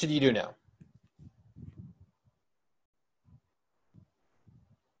 What should you do now?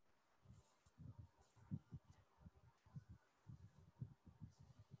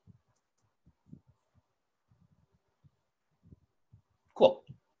 Cool.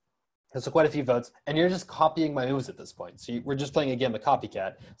 So quite a few votes, and you're just copying my moves at this point. So we're just playing a game of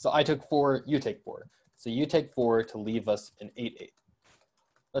copycat. So I took 4, you take 4. So you take 4 to leave us in 8, 8.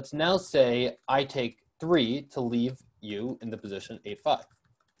 Let's now say I take 3 to leave you in the position 8, 5.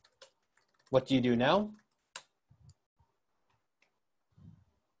 What do you do now?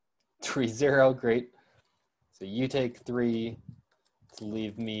 3, 0, great. So you take 3 to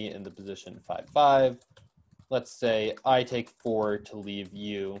leave me in the position 5, 5. Let's say I take 4 to leave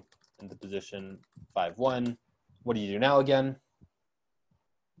you in the position 5, 1. What do you do now again?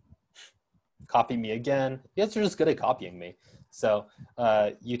 Copy me again. You guys are just good at copying me. So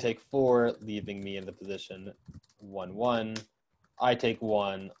you take 4, leaving me in the position 1, 1. I take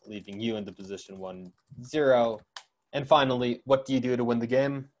 1, leaving you in the position 1, 0. And finally, what do you do to win the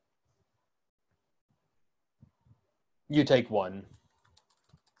game? You take 1.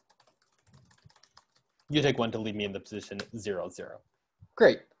 You take 1 to leave me in the position 0, 0.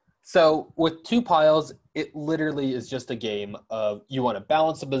 Great. So with 2 piles, it literally is just a game of you want to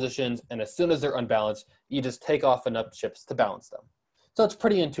balance the positions, and as soon as they're unbalanced, you just take off enough chips to balance them. So it's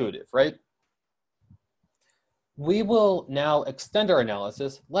pretty intuitive, right? We will now extend our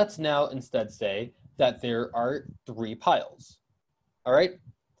analysis. Let's now instead say that there are 3 piles. All right?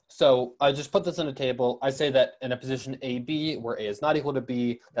 So I just put this in a table. I say that in a position AB, where A is not equal to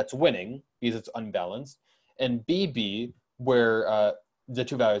B, that's winning because it's unbalanced. And BB, where the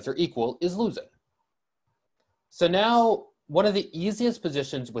 2 values are equal, is losing. So now one of the easiest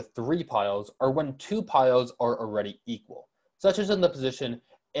positions with 3 piles are when 2 piles are already equal, such as in the position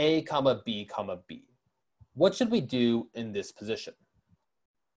A, B, B. What should we do in this position?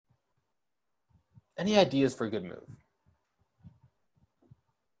 Any ideas for a good move?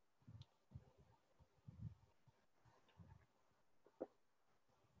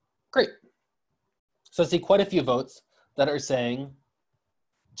 Great. So I see quite a few votes that are saying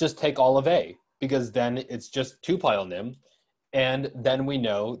just take all of A, because then it's just 2-pile nim, and then we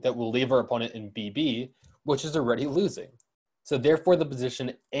know that we'll leave our opponent in BB, which is already losing. So therefore the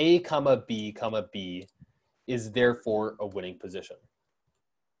position A, B, B is therefore a winning position.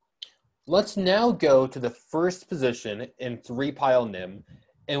 Let's now go to the first position in 3-pile nim,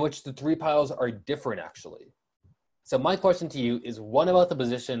 in which the 3 piles are different actually. So my question to you is, what about the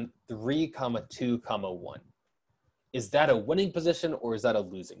position 3, 2, 1? Is that a winning position or is that a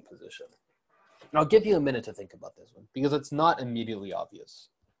losing position? And I'll give you a minute to think about this one because it's not immediately obvious.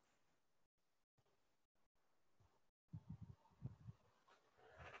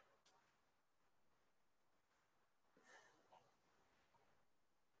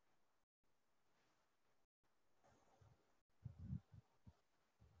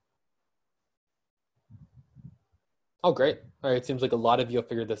 Oh, great. All right, it seems like a lot of you have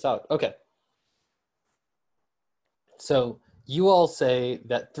figured this out. Okay. So you all say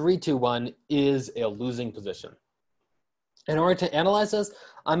that 3, 2, 1 is a losing position. In order to analyze this,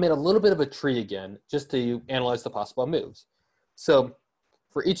 I made a little bit of a tree again, just to analyze the possible moves. So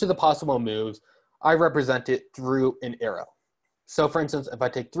for each of the possible moves, I represent it through an arrow. So for instance, if I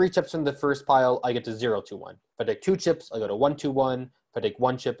take 3 chips from the first pile, I get to 0, 2, 1. If I take 2 chips, I go to 1, 2, 1. If I take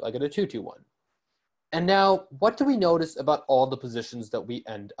 1 chip, I go to 2, 2, 1. And now, what do we notice about all the positions that we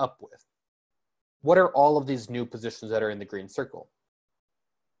end up with? What are all of these new positions that are in the green circle?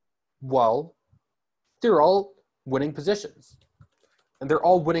 Well, they're all winning positions. And they're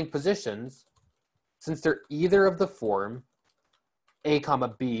all winning positions since they're either of the form A,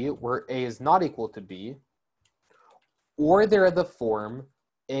 B, where A is not equal to B, or they're the form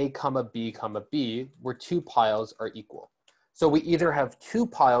A, B, where 2 piles are equal. So we either have 2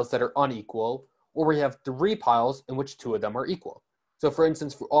 piles that are unequal, or we have 3 piles in which 2 of them are equal. So for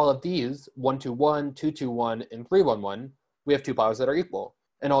instance, for all of these, 1, 2, 1, 2, 2, 1, and 3, 1, 1, we have 2 piles that are equal.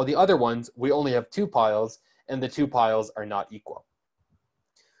 And all the other ones, we only have 2 piles, and the 2 piles are not equal.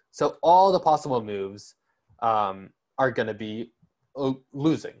 So all the possible moves are going to be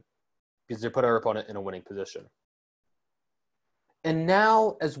losing because they put our opponent in a winning position. And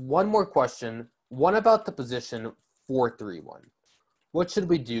now, as one more question, what about the position 4, 3, 1? What should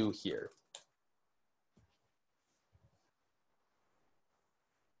we do here?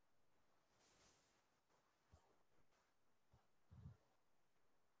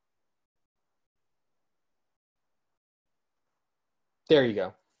 There you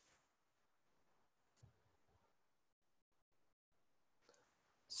go.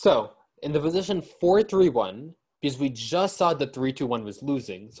 So in the position 4, 3, 1, because we just saw that 3, 2, 1 was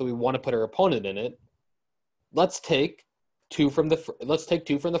losing, so we want to put our opponent in it, let's take 2 from the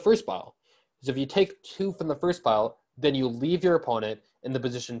first pile. So if you take 2 from the first pile, then you leave your opponent in the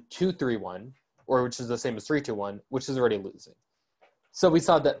position 2, 3, 1, or which is the same as 3, 2, 1, which is already losing. So we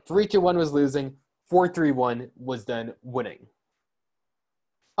saw that 3, 2, 1 was losing, 4, 3, 1 was then winning.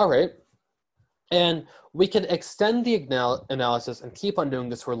 All right. And we can extend the analysis and keep on doing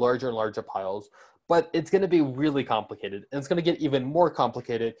this for larger and larger piles, but it's going to be really complicated. And it's going to get even more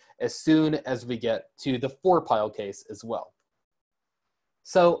complicated as soon as we get to the 4-pile case as well.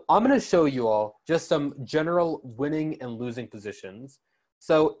 So I'm going to show you all just some general winning and losing positions.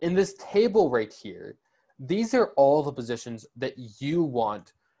 So in this table right here, these are all the positions that you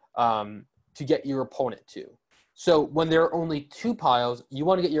want to get your opponent to. So when there are only 2 piles, you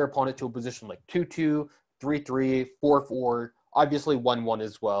want to get your opponent to a position like 2, 2, 3, 3, 4, 4, obviously 1, 1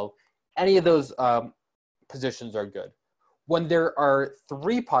 as well. Any of those positions are good. When there are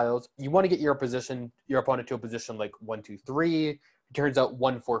 3 piles, you want to get your opponent to a position like 1, 2, 3. It turns out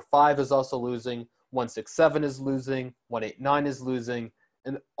 1, 4, 5 is also losing. 1, 6, 7 is losing. 1, 8, 9 is losing.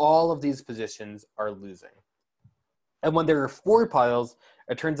 And all of these positions are losing. And when there are 4 piles,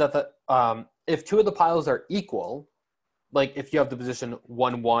 it turns out that if 2 of the piles are equal, like if you have the position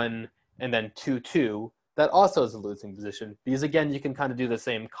 1, 1, and then 2, 2, that also is a losing position. Because again, you can kind of do the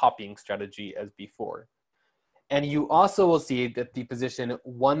same copying strategy as before. And you also will see that the position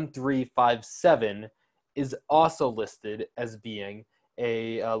 1, 3, 5, 7 is also listed as being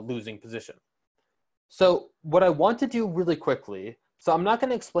a losing position. So what I want to do really quickly, so I'm not going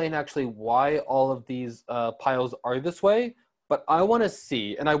to explain actually why all of these piles are this way, but I want to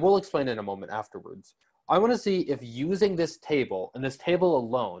see, and I will explain in a moment afterwards, I want to see if using this table, and this table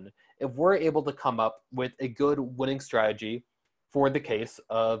alone, if we're able to come up with a good winning strategy for the case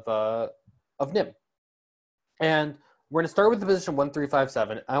of NIM. And we're going to start with the position 1, 3, 5,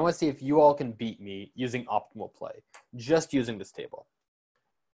 7. I want to see if you all can beat me using optimal play, just using this table.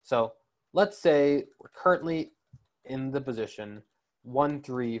 So let's say we're currently in the position 1,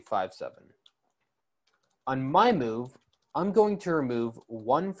 3, 5, 7. On my move, I'm going to remove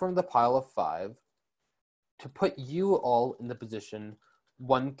 1 from the pile of 5 to put you all in the position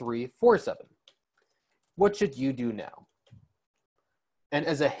 1, 3, 4, 7. What should you do now? And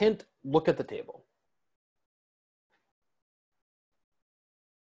as a hint, look at the table.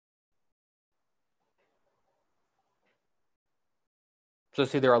 So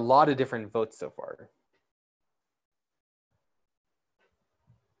see, there are a lot of different votes so far.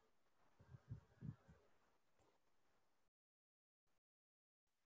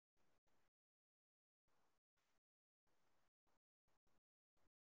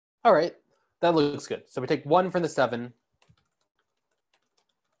 All right, that looks good. So we take 1 from the 7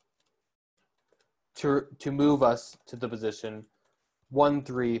 to move us to the position 1,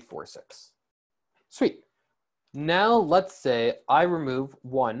 3, 4, 6. Sweet. Now let's say I remove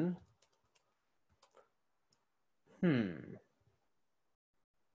 1.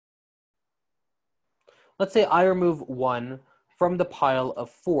 Let's say I remove 1 from the pile of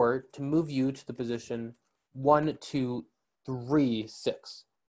 4 to move you to the position 1, 2, 3, 6.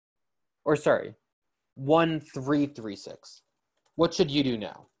 Or sorry, 1, 3, 3, 6. What should you do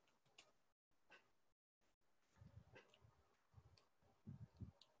now?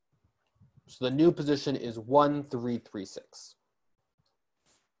 So the new position is 1, 3, 3, 6.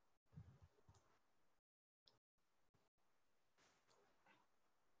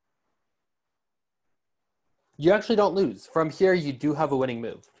 You actually don't lose. From here, you do have a winning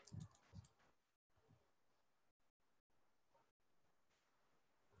move.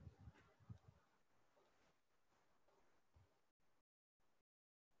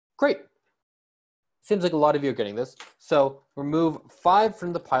 Great. Seems like a lot of you are getting this. So remove 5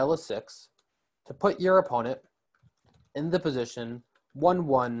 from the pile of 6 to put your opponent in the position 1,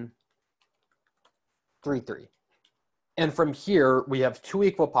 1, 3, 3. And from here, we have 2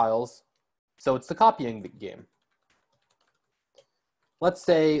 equal piles, so it's the copying game. Let's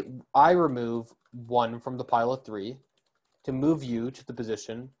say I remove 1 from the pile of 3 to move you to the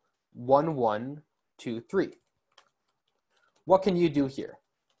position 1, 1, 2, 3. What can you do here?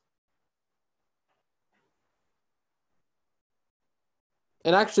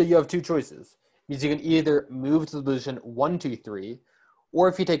 And actually, you have 2 choices. It means you can either move to the position 1, 2, 3, or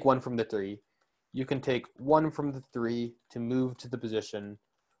if you take 1 from the 3, you can take 1 from the 3 to move to the position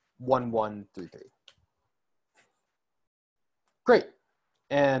 1, 1, 3, 3. Great.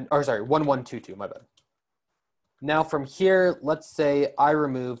 And, or sorry, 1, 1, 2, 2, my bad. Now from here, let's say I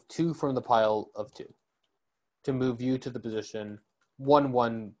remove 2 from the pile of 2 to move you to the position 1,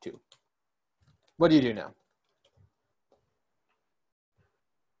 1, 2. What do you do now?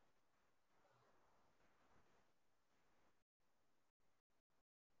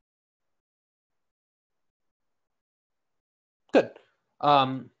 Good.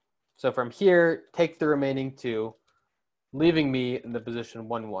 So from here, take the remaining 2, leaving me in the position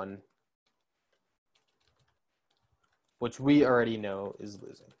 1, 1, which we already know is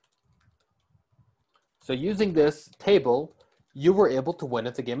losing. So using this table, you were able to win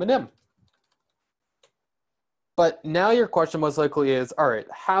at the game of NIM. But now your question most likely is, all right,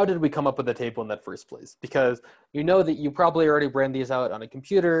 how did we come up with the table in that first place? Because you know that you probably already ran these out on a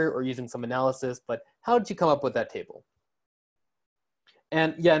computer or using some analysis, but how did you come up with that table?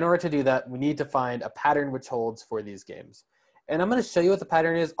 And yeah, in order to do that, we need to find a pattern which holds for these games. And I'm going to show you what the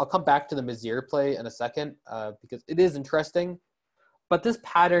pattern is. I'll come back to the Maizière play in a second because it is interesting. But this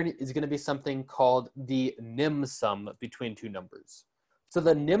pattern is going to be something called the NIM sum between 2 numbers. So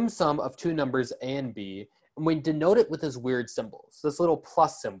the NIM sum of 2 numbers A and B, and we denote it with this weird symbol. So this little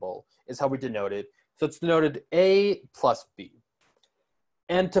plus symbol is how we denote it. So it's denoted A plus B.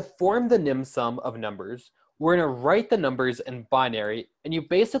 And to form the NIM sum of numbers, we're going to write the numbers in binary, and you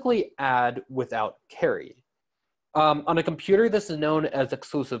basically add without carry. On a computer, this is known as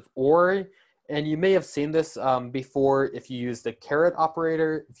exclusive OR, and you may have seen this before if you use the caret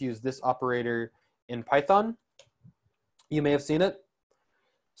operator, if you use this operator in Python. You may have seen it.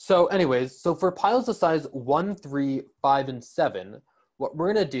 So anyways, so for piles of size 1, 3, 5, and 7, what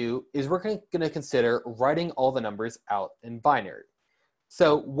we're going to do is we're going to consider writing all the numbers out in binary.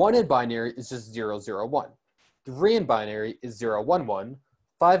 So 1 in binary is just 0, 0, 1. 3 in binary is 0, 1, 1.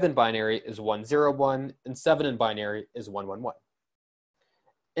 5 in binary is 1, 0, 1. And 7 in binary is 1, 1, 1.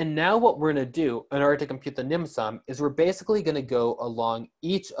 And now what we're going to do in order to compute the NIM sum is we're basically going to go along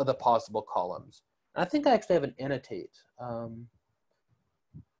each of the possible columns. And I think I actually have an annotate.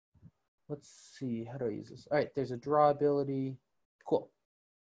 Let's see, how do I use this? All right, there's a draw ability. Cool.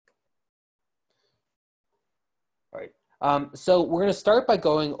 All right, so we're going to start by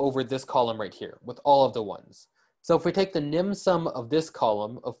going over this column right here with all of the ones. So if we take the nim sum of this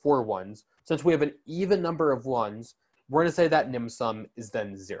column of 4 ones, since we have an even number of ones, we're going to say that nim sum is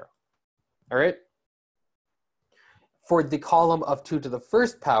then 0. All right? For the column of 2 to the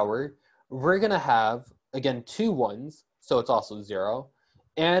first power, we're going to have, again, 2 ones, so it's also 0.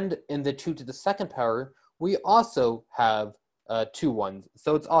 And in the 2 to the second power, we also have 2 ones,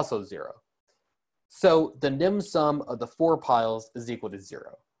 so it's also 0. So the nim sum of the 4 piles is equal to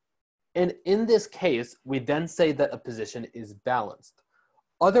 0. And in this case, we then say that a position is balanced.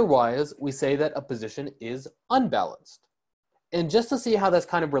 Otherwise, we say that a position is unbalanced. And just to see how this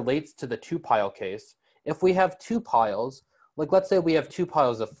kind of relates to the 2-pile case, if we have 2 piles, like let's say we have 2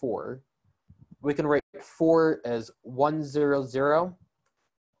 piles of 4, we can write 4 as 1, 0, 0.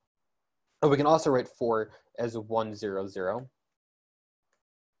 Or we can also write 4 as 1, 0, 0.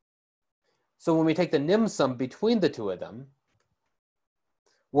 So when we take the nim sum between the two of them,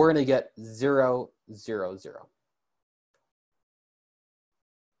 we're going to get 0, 0, 0.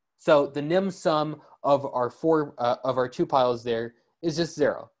 So the nim sum of our 2 piles there is just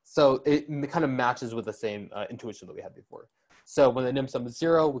 0. So it kind of matches with the same intuition that we had before. So when the nim sum is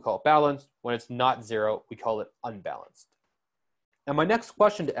 0, we call it balanced. When it's not 0, we call it unbalanced. And my next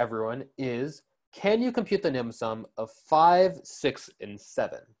question to everyone is, can you compute the nim sum of 5, 6, and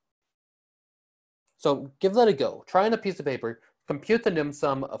 7? So give that a go. Try on a piece of paper, compute the nim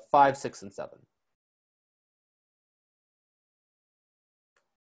sum of 5, 6, and 7.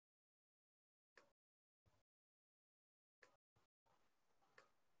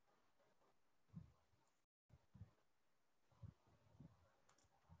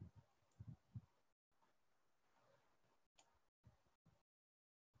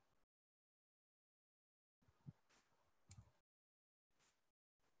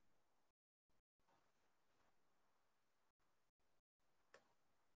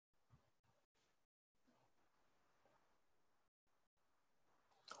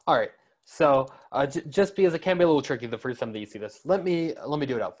 All right, so just because it can be a little tricky the first time that you see this, let me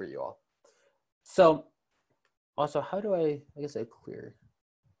do it out for you all. So also, how do I guess I clear?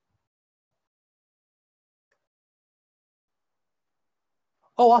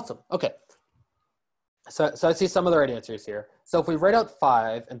 Oh, awesome. Okay. So I see some of the right answers here. So if we write out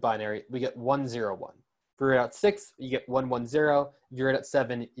 5 in binary, we get 1, 0, 1. If we write out 6, you get 1, 1, 0. If you write out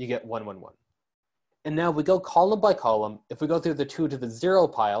 7, you get 1, 1, 1. And now we go column by column. If we go through the 2 to the 0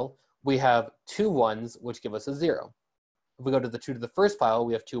 pile, we have 2 ones, which give us a 0. If we go to the 2 to the first pile,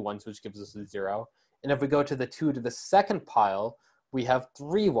 we have 2 ones, which gives us a 0. And if we go to the 2 to the second pile, we have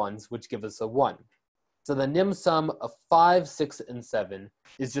 3 ones, which give us a 1. So the nim sum of 5, 6, and 7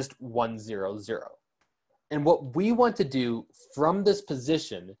 is just 1, 0, 0. And what we want to do from this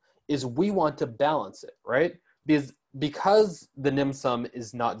position is we want to balance it, right? Because the nim sum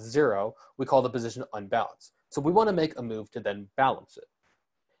is not 0, we call the position unbalanced. So we want to make a move to then balance it.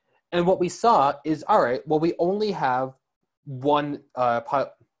 And what we saw is, all right, well, we only have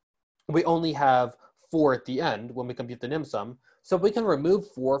we only have 4 at the end when we compute the nim sum. So we can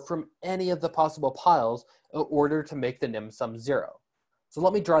remove 4 from any of the possible piles in order to make the nim sum 0. So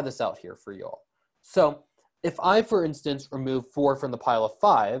let me draw this out here for you all. So if I, for instance, remove 4 from the pile of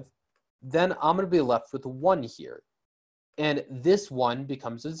 5, then I'm going to be left with 1 here. And this 1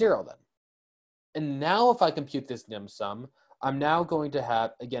 becomes a 0 then. And now if I compute this nim sum, I'm now going to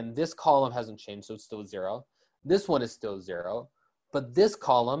have, again, this column hasn't changed, so it's still 0. This one is still 0. But this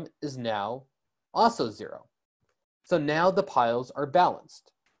column is now also 0. So now the piles are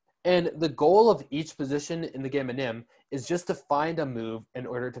balanced. And the goal of each position in the game of nim is just to find a move in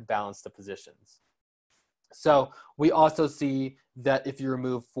order to balance the positions. So we also see that if you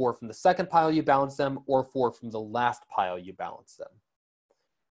remove 4 from the second pile, you balance them, or 4 from the last pile, you balance them.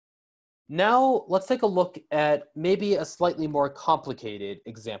 Now let's take a look at maybe a slightly more complicated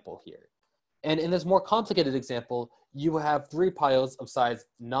example here. And in this more complicated example, you have 3 piles of size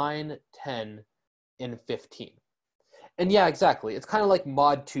 9, 10, and 15. And yeah, exactly. It's kind of like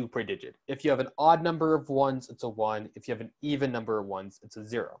mod 2 per digit. If you have an odd number of ones, it's a 1. If you have an even number of ones, it's a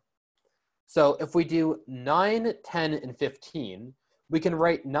 0. So if we do 9, 10, and 15, we can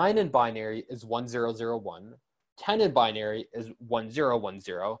write 9 in binary as 1001, 10 in binary is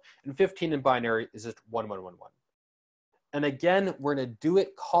 1010, and 15 in binary is just 1111. And again, we're going to do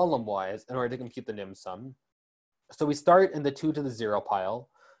it column-wise in order to compute the nim sum. So we start in the 2 to the 0 pile,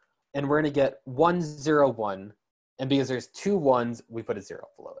 and we're going to get 101, and because there's 2 1s, we put a 0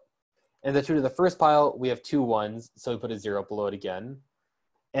 below it. In the 2 to the first pile, we have 2 1s, so we put a 0 below it again.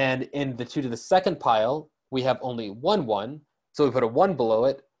 And in the 2 to the second pile, we have only 1 1, so we put a 1 below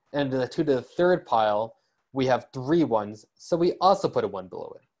it. And in the 2 to the third pile, we have 3 1s, so we also put a 1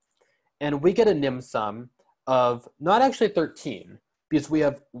 below it. And we get a nim sum of not actually 13, because we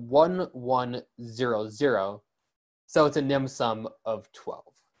have 1, 1, 0, 0. So it's a nim sum of 12.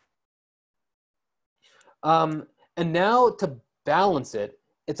 And now to balance it,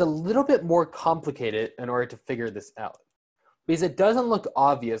 it's a little bit more complicated in order to figure this out, because it doesn't look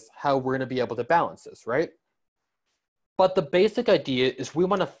obvious how we're going to be able to balance this, right? But the basic idea is we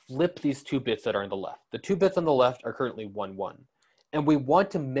want to flip these two bits that are on the left. The two bits on the left are currently 1, 1. And we want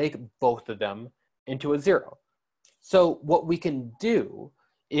to make both of them into a 0. So what we can do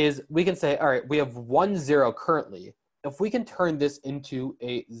is we can say, all right, we have 1, 0 currently. If we can turn this into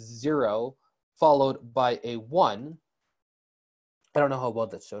a 0 followed by a 1, I don't know how well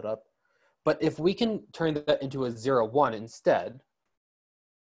that showed up, but if we can turn that into a 0, 1 instead,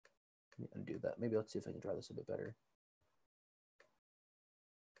 let me undo that. Maybe let's see if I can draw this a bit better.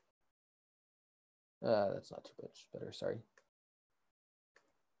 That's not too much better, sorry.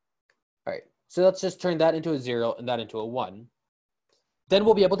 All right, so let's just turn that into a 0 and that into a 1. Then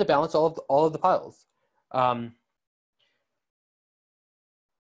we'll be able to balance all of the piles.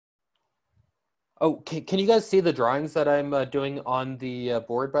 Oh, can you guys see the drawings that I'm doing on the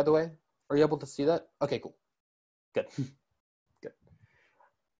board, by the way? Are you able to see that? Okay, cool. Good. Good.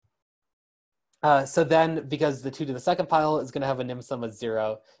 So then, because the 2 to the second pile is going to have a nim sum of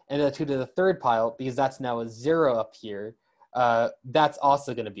 0, and the 2 to the third pile, because that's now a 0 up here, that's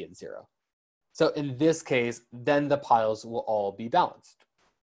also going to be a 0. So in this case, then the piles will all be balanced.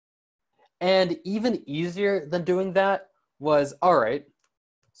 And even easier than doing that was, all right,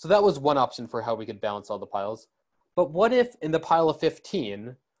 so that was one option for how we could balance all the piles. But what if in the pile of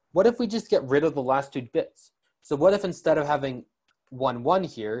 15, what if we just get rid of the last 2 bits? So what if instead of having 1, 1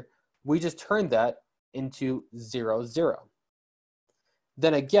 here, we just turn that into 0, 0?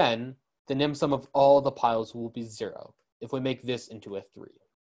 Then again, the nim sum of all the piles will be 0 if we make this into a 3.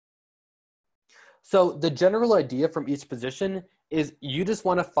 So the general idea from each position is you just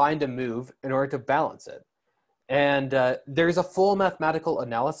want to find a move in order to balance it. And there's a full mathematical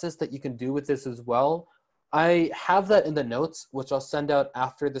analysis that you can do with this as well. I have that in the notes, which I'll send out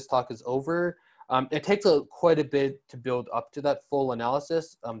after this talk is over. It takes quite a bit to build up to that full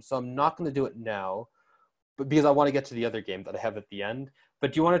analysis, so I'm not going to do it now, but because I want to get to the other game that I have at the end.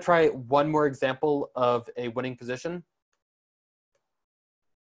 But do you want to try one more example of a winning position?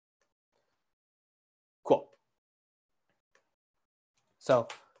 Cool. So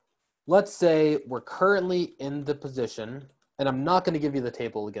let's say we're currently in the position, and I'm not going to give you the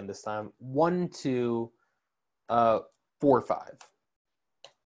table again this time, 1, 2, 4, 5.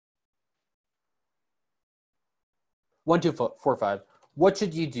 1, 2, 4, 5. What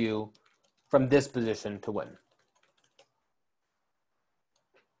should you do from this position to win?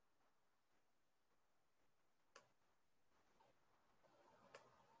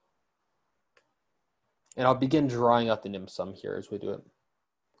 And I'll begin drawing out the nim sum here as we do it.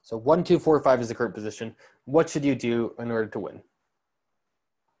 So 1, 2, 4, 5 is the current position. What should you do in order to win?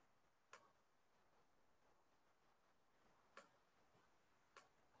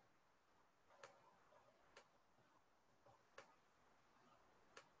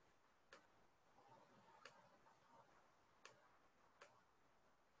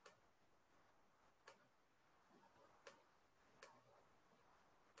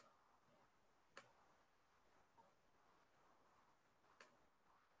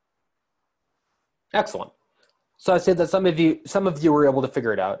 Excellent. So I said that some of you were able to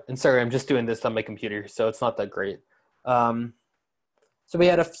figure it out. And sorry, I'm just doing this on my computer, so it's not that great. So we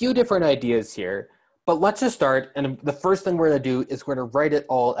had a few different ideas here, but let's just start. And the first thing we're going to do is we're going to write it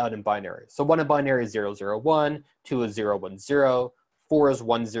all out in binary. So 1 in binary is 0, 0, 1, 2 is 0, 1, 0, 4 is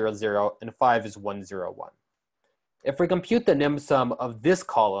 1, 0, 0, and 5 is 1, 0, 1. If we compute the nim sum of this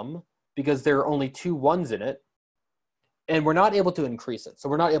column, because there are only 2 1s in it, and we're not able to increase it. So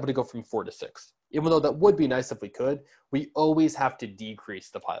we're not able to go from 4 to 6. Even though that would be nice if we could, we always have to decrease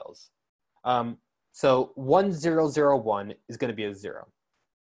the piles. So 1, 0, 0, 1 is going to be a 0.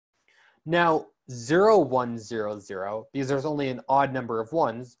 Now 0, 1, 0, 0, because there's only an odd number of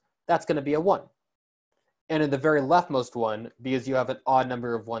 1s, that's going to be a 1. And in the very leftmost one, because you have an odd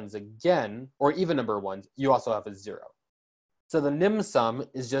number of 1s again, or even number of 1s, you also have a 0. So the nim sum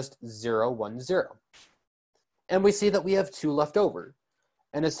is just 0, 1, 0. And we see that we have 2 left over.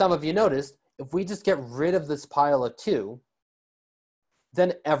 And as some of you noticed, if we just get rid of this pile of 2,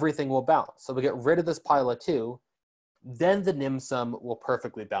 then everything will balance. So we get rid of this pile of 2, then the nim sum will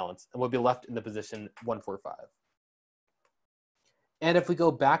perfectly balance, and we'll be left in the position 1, 4, 5. And if we go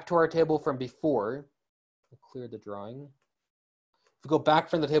back to our table from before, I'll clear the drawing. If we go back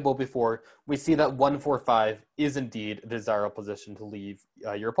from the table before, we see that 1, 4, 5 is indeed a desirable position to leave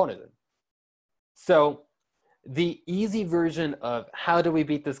your opponent in. So The easy version of how do we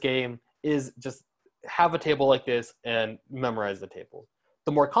beat this game is just have a table like this and memorize the table.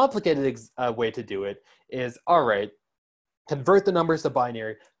 The more complicated way to do it is, all right, convert the numbers to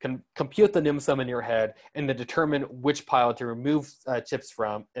binary, compute the nim sum in your head, and then determine which pile to remove chips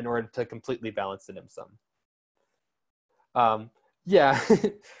from in order to completely balance the nim sum. Yeah,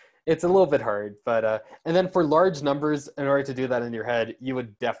 it's a little bit hard, but and then for large numbers, in order to do that in your head, you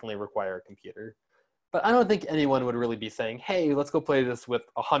would definitely require a computer. But I don't think anyone would really be saying, hey, let's go play this with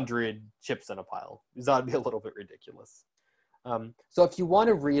 100 chips in a pile. That would be a little bit ridiculous. So if you want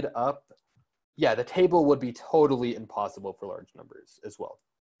to read up, yeah, the table would be totally impossible for large numbers as well.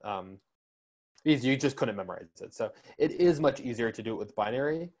 Because you just couldn't memorize it. So it is much easier to do it with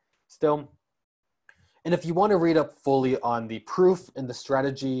binary still. And if you want to read up fully on the proof and the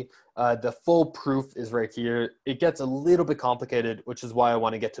strategy, the full proof is right here. It gets a little bit complicated, which is why I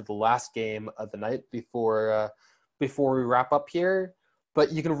want to get to the last game of the night before we wrap up here.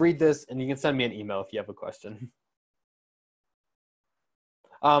 But you can read this and you can send me an email if you have a question.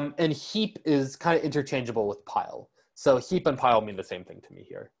 And heap is kind of interchangeable with pile. So heap and pile mean the same thing to me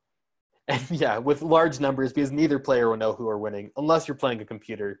here. And yeah, with large numbers, because neither player will know who are winning, unless you're playing a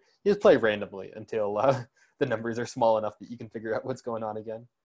computer, you just play randomly until the numbers are small enough that you can figure out what's going on again.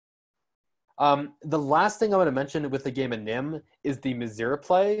 The last thing I want to mention with the game of Nim is the Missouri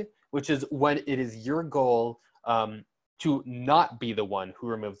play, which is when it is your goal to not be the one who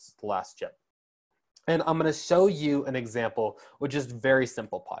removes the last chip. And I'm going to show you an example with just very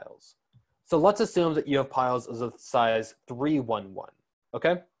simple piles. So let's assume that you have piles of the size 3, 1, 1,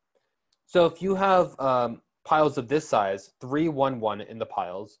 okay? So if you have piles of this size, 3, 1, 1 in the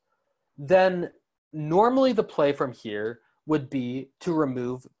piles, then normally the play from here would be to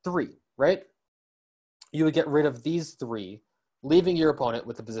remove 3, right? You would get rid of these 3, leaving your opponent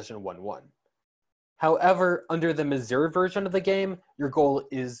with a position 1, 1. However, under the Missouri version of the game, your goal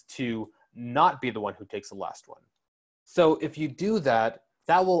is to not be the one who takes the last one. So if you do that,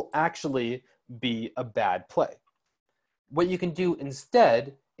 that will actually be a bad play. What you can do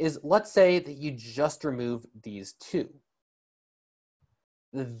instead is, let's say that you just remove these 2.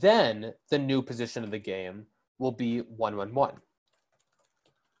 Then the new position of the game will be 1, 1, 1.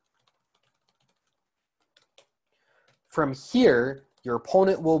 From here, your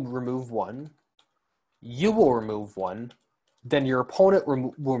opponent will remove 1, you will remove 1, then your opponent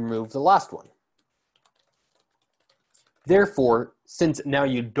will remove the last one. Therefore, since now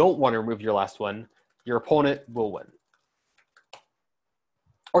you don't want to remove your last one, your opponent will win.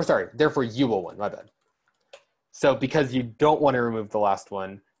 Or sorry, therefore you will win, my bad. So because you don't want to remove the last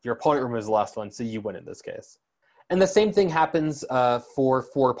one, your opponent removes the last one, so you win in this case. And the same thing happens for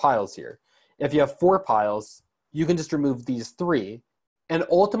 4 piles here. If you have 4 piles, you can just remove these 3, and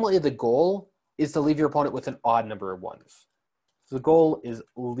ultimately the goal is to leave your opponent with an odd number of 1s. So the goal is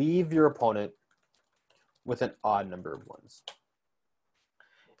leave your opponent with an odd number of 1s.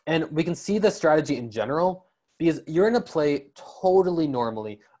 And we can see the strategy in general because you're going to play totally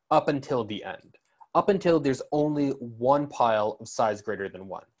normally up until the end, up until there's only 1 pile of size greater than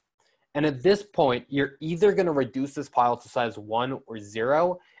 1. And at this point, you're either going to reduce this pile to size 1 or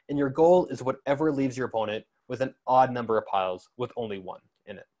 0, and your goal is whatever leaves your opponent with an odd number of piles with only 1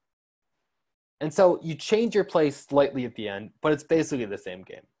 in it. And so you change your play slightly at the end, but it's basically the same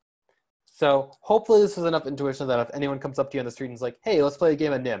game. So hopefully this was enough intuition that if anyone comes up to you on the street and is like, hey, let's play a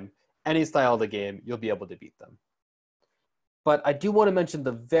game of Nim, any style of the game, you'll be able to beat them. But I do want to mention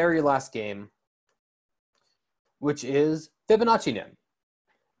the very last game, which is Fibonacci Nim,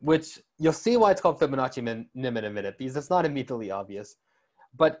 which you'll see why it's called Fibonacci Nim in a minute, because it's not immediately obvious.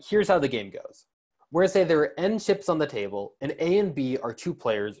 But here's how the game goes. We're going to say there are n chips on the table, and A and B are 2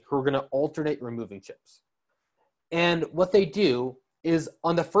 players who are going to alternate removing chips. And what they do is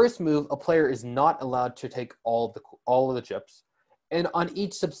on the first move, a player is not allowed to take all of the chips. And on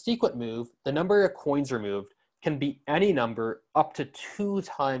each subsequent move, the number of coins removed can be any number up to 2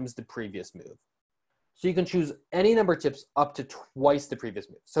 times the previous move. So you can choose any number of chips up to twice the previous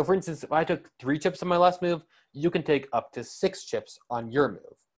move. So for instance, if I took 3 chips on my last move, you can take up to 6 chips on your move.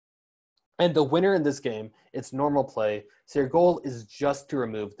 And the winner in this game, it's normal play, so your goal is just to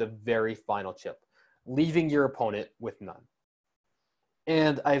remove the very final chip, leaving your opponent with none.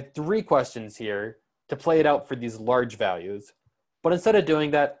 And I have 3 questions here to play it out for these large values. But instead of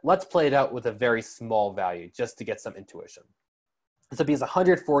doing that, let's play it out with a very small value just to get some intuition. So because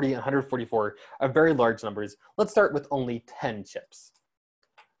 140 and 144 are very large numbers, let's start with only 10 chips.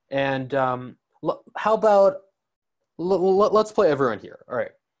 And how about, let's play everyone here. All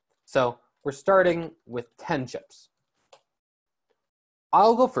right, so we're starting with 10 chips.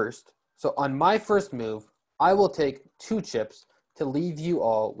 I'll go first. So on my first move, I will take 2 chips to leave you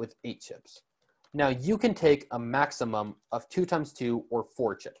all with 8 chips. Now you can take a maximum of 2 times 2 or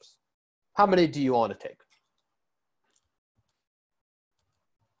 4 chips. How many do you want to take?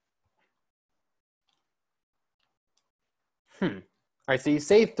 All right, so you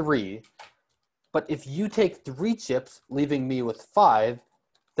say 3, but if you take 3 chips, leaving me with 5,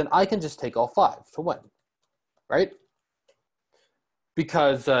 then I can just take all 5 to win, right?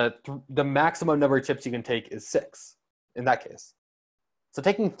 Because the maximum number of chips you can take is 6 in that case. So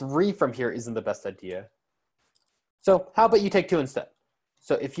taking 3 from here isn't the best idea. So how about you take 2 instead?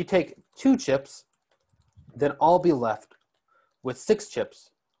 So if you take 2 chips, then I'll be left with 6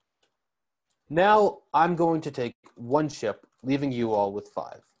 chips. Now I'm going to take 1 chip, leaving you all with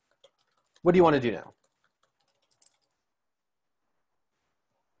 5. What do you want to do now?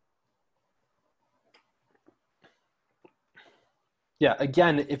 Yeah,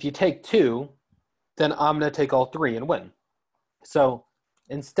 again, if you take 2, then I'm going to take all 3 and win. So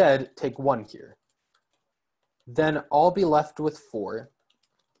instead, take 1 here. Then I'll be left with 4,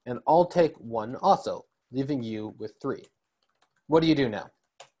 and I'll take 1 also, leaving you with 3. What do you do now?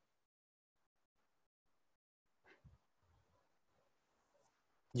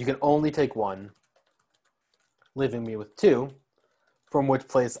 You can only take 1, leaving me with 2, from which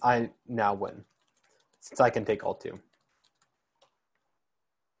place I now win, since I can take all 2.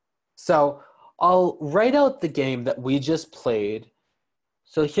 So I'll write out the game that we just played.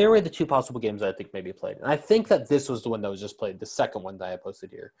 So here are the 2 possible games that I think maybe played. And I think that this was the one that was just played, the second one that I posted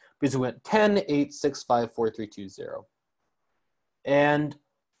here. Because we went 10, 8, 6, 5, 4, 3, 2, 0. And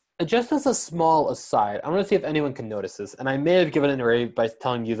just as a small aside, I want to see if anyone can notice this. And I may have given it away by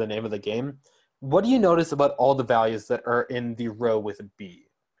telling you the name of the game. What do you notice about all the values that are in the row with B?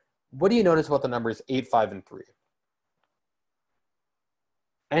 What do you notice about the numbers 8, 5, and 3?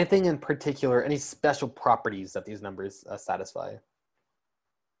 Anything in particular, any special properties that these numbers satisfy?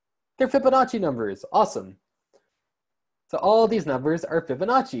 They're Fibonacci numbers. Awesome. So all these numbers are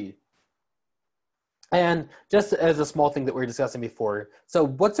Fibonacci. And just as a small thing that we were discussing before, so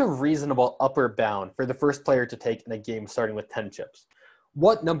what's a reasonable upper bound for the first player to take in a game starting with 10 chips?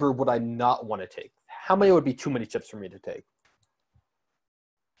 What number would I not want to take? How many would be too many chips for me to take?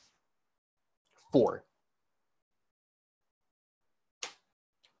 4.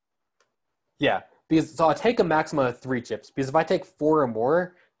 Yeah, because so I'll take a maximum of 3 chips, because if I take 4 or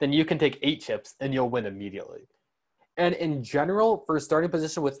more, then you can take 8 chips and you'll win immediately. And in general, for a starting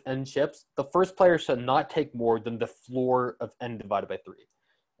position with n chips, the first player should not take more than the floor of n divided by 3.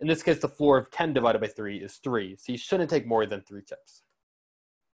 In this case, the floor of 10 divided by 3 is 3, so you shouldn't take more than 3 chips.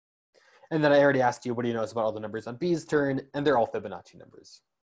 And then I already asked you, what do you notice about all the numbers on B's turn? And they're all Fibonacci numbers.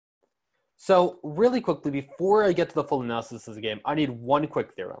 So really quickly, before I get to the full analysis of the game, I need one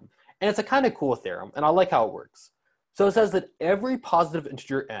quick theorem. And it's a kind of cool theorem, and I like how it works. So it says that every positive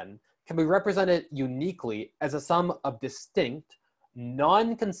integer n can be represented uniquely as a sum of distinct,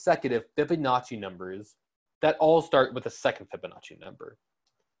 non-consecutive Fibonacci numbers that all start with a second Fibonacci number.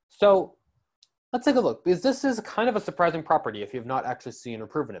 So let's take a look, because this is kind of a surprising property if you've not actually seen or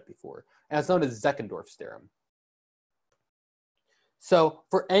proven it before, and it's known as Zeckendorf's theorem. So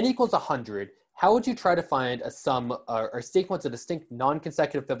for n equals 100, how would you try to find a sum or a sequence of distinct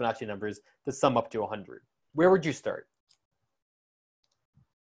non-consecutive Fibonacci numbers to sum up to 100? Where would you start?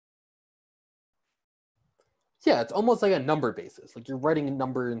 Yeah, it's almost like a number basis. Like you're writing a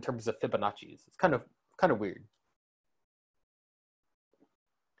number in terms of Fibonacci's. It's kind of weird.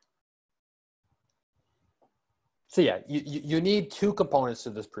 So yeah, you need 2 components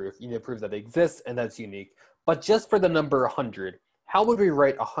to this proof. You need to prove that it exists and that it's unique. But just for the number 100, how would we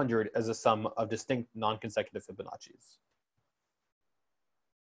write 100 as a sum of distinct non-consecutive Fibonacci's?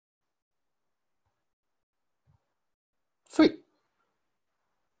 Sweet.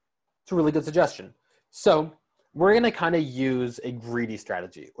 It's a really good suggestion. So we're going to kind of use a greedy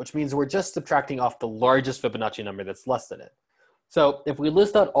strategy, which means we're just subtracting off the largest Fibonacci number that's less than it. So if we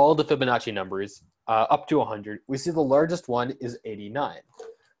list out all the Fibonacci numbers up to 100, we see the largest one is 89.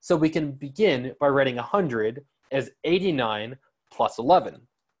 So we can begin by writing 100 as 89 plus 11.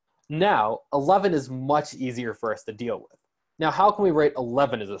 Now, 11 is much easier for us to deal with. Now, how can we write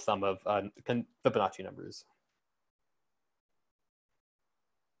 11 as a sum of Fibonacci numbers?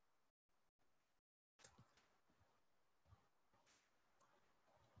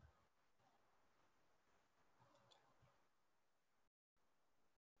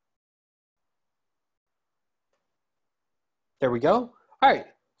 There we go. All right,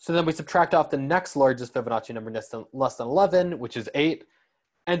 so then we subtract off the next largest Fibonacci number less than 11, which is 8.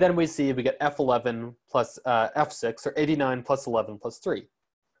 And then we see we get F11 plus F6, or 89 plus 11 plus 3.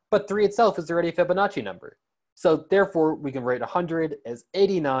 But 3 itself is already a Fibonacci number. So therefore, we can write 100 as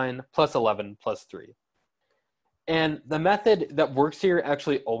 89 plus 11 plus 3. And the method that works here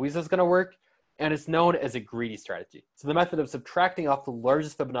actually always is going to work, and it's known as a greedy strategy. So the method of subtracting off the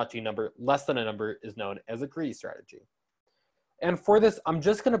largest Fibonacci number less than a number is known as a greedy strategy. And for this, I'm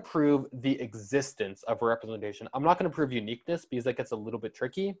just going to prove the existence of a representation. I'm not going to prove uniqueness because that gets a little bit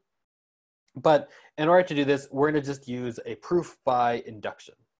tricky. But in order to do this, we're going to just use a proof by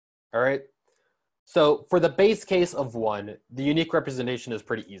induction. All right. So for the base case of 1, the unique representation is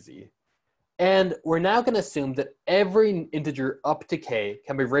pretty easy. And we're now going to assume that every integer up to k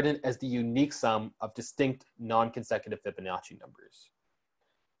can be written as the unique sum of distinct non-consecutive Fibonacci numbers.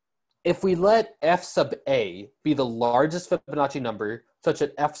 If we let f sub a be the largest Fibonacci number, such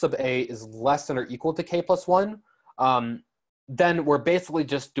that f sub a is less than or equal to k plus 1, then we're basically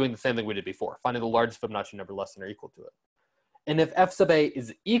just doing the same thing we did before, finding the largest Fibonacci number less than or equal to it. And if f sub a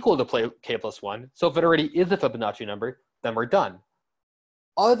is equal to k plus 1, so if it already is a Fibonacci number, then we're done.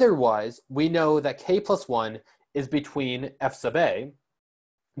 Otherwise, we know that k plus 1 is between f sub a,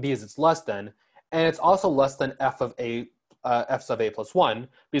 because it's less than, and it's also less than f sub a plus 1,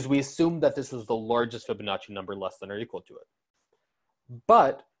 because we assume that this was the largest Fibonacci number less than or equal to it.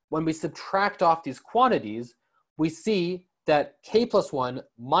 But when we subtract off these quantities, we see that k plus 1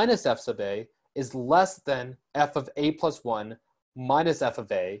 minus f sub a is less than f of a plus 1 minus f of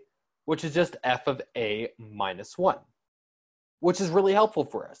a, which is just f of a minus 1, which is really helpful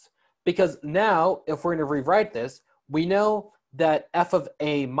for us. Because now, if we're going to rewrite this, we know that f of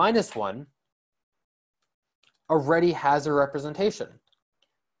a minus 1 already has a representation.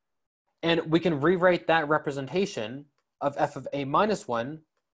 And we can rewrite that representation of f of a minus 1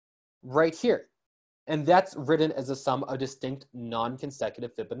 right here. And that's written as a sum of distinct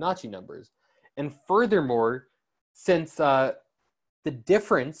non-consecutive Fibonacci numbers. And furthermore, since the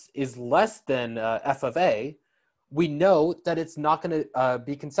difference is less than f of a, we know that it's not going to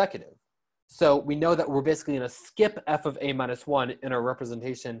be consecutive. So we know that we're basically going to skip f of a minus 1 in our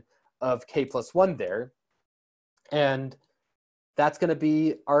representation of k plus 1 there. And that's going to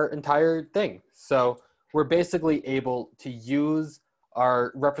be our entire thing. So we're basically able to use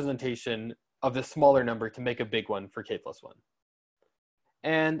our representation of the smaller number to make a big one for k plus 1.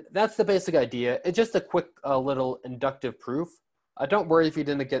 And that's the basic idea. It's just a quick little inductive proof. Don't worry if you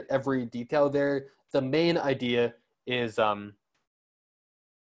didn't get every detail there. The main idea is, oh,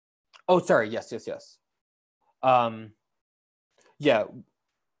 sorry, yes. Yeah,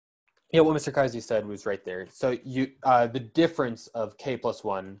 what Mr. Kaisi said was right there. So the difference of k plus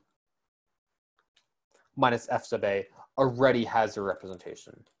 1 minus f sub a already has a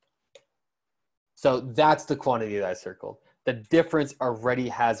representation. So that's the quantity that I circled. The difference already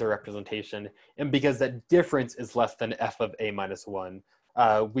has a representation. And because that difference is less than f of a minus 1,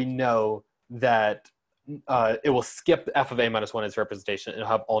 we know that it will skip f of a minus 1 as representation and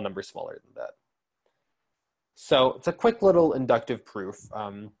have all numbers smaller than that. So it's a quick little inductive proof.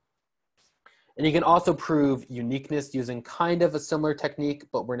 And you can also prove uniqueness using kind of a similar technique,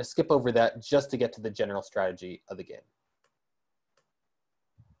 but we're going to skip over that just to get to the general strategy of the game.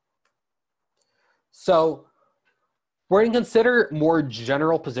 So we're going to consider more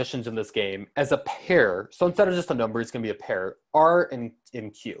general positions in this game as a pair. So instead of just a number, it's going to be a pair, R and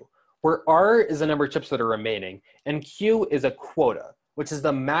Q, where R is the number of chips that are remaining, and Q is a quota, which is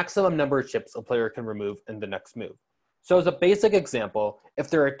the maximum number of chips a player can remove in the next move. So as a basic example, if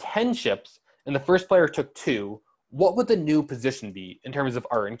there are 10 chips, and the first player took 2, what would the new position be in terms of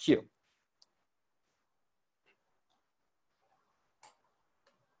R and Q?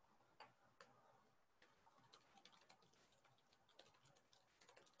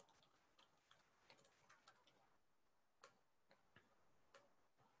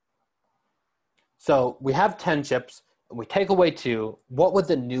 So we have 10 chips, and we take away 2, what would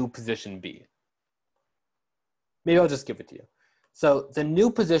the new position be? Maybe I'll just give it to you. So the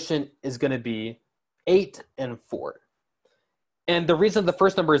new position is going to be 8 and 4. And the reason the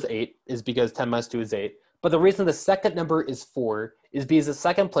first number is 8 is because 10 minus 2 is 8. But the reason the second number is 4 is because the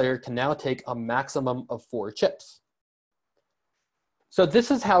second player can now take a maximum of 4 chips. So this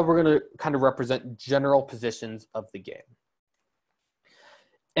is how we're going to kind of represent general positions of the game.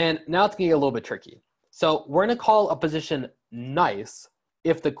 And now it's going to get a little bit tricky. So we're going to call a position nice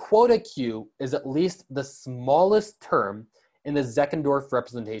if the quota Q is at least the smallest term in the Zeckendorf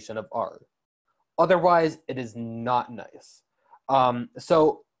representation of R. Otherwise, it is not nice. We're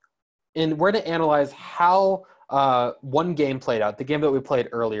going to analyze how one game played out, the game that we played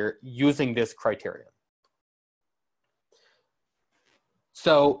earlier, using this criterion.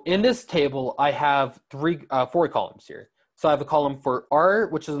 So in this table, I have 4 columns here. So I have a column for R,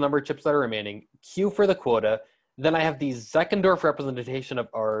 which is the number of chips that are remaining, Q for the quota, then I have the Zeckendorf representation of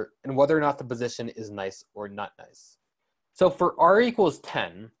R and whether or not the position is nice or not nice. So for R equals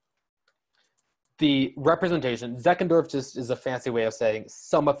 10, the representation, Zeckendorf just is a fancy way of saying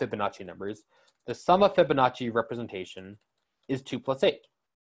sum of Fibonacci numbers. The sum of Fibonacci representation is 2 plus 8.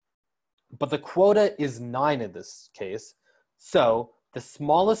 But the quota is 9 in this case. So the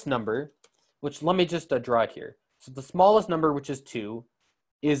smallest number, which let me just draw it here. So the smallest number, which is 2,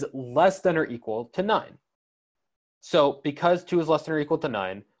 is less than or equal to 9. So because 2 is less than or equal to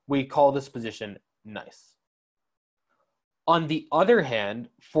 9, we call this position nice. On the other hand,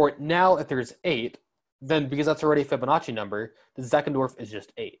 for now, if there's 8, then because that's already a Fibonacci number, the Zeckendorf is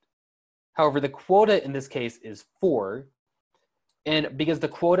just 8. However, the quota in this case is 4. And because the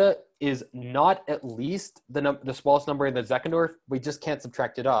quota is not at least the smallest number in the Zeckendorf, we just can't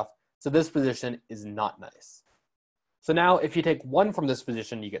subtract it off. So this position is not nice. So now if you take 1 from this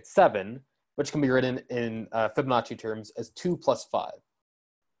position, you get 7, which can be written in Fibonacci terms as 2 plus 5.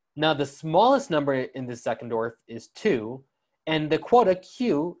 Now the smallest number in this Zeckendorf is 2, and the quota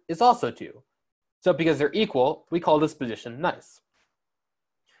Q is also 2. So because they're equal, we call this position nice.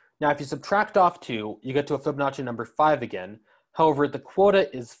 Now if you subtract off 2, you get to a Fibonacci number 5 again. However, the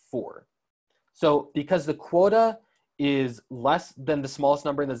quota is 4. So because the quota is less than the smallest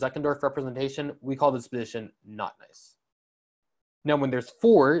number in the Zeckendorf representation, we call this position not nice. Now when there's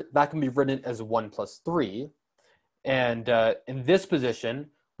 4, that can be written as 1 plus 3. And in this position,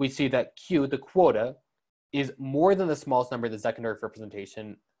 we see that Q, the quota, is more than the smallest number in the Zeckendorf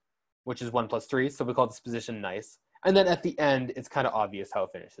representation, which is 1 plus 3. So we call this position nice. And then at the end, it's kind of obvious how it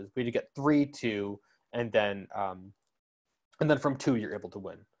finishes. We get 3, 2, and then from 2, you're able to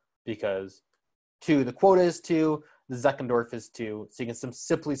win. Because 2, the quota is 2, the Zeckendorf is 2, so you can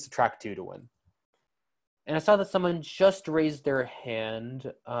simply subtract 2 to win. And I saw that someone just raised their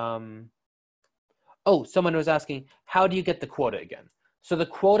hand. Oh, someone was asking, how do you get the quota again? So the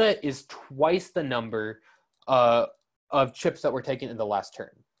quota is twice the number of chips that were taken in the last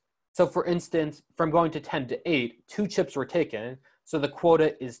turn. So for instance, from going to 10 to 8, 2 chips were taken, so the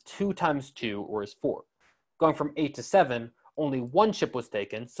quota is 2 times 2, or is 4. Going from 8 to 7, only 1 chip was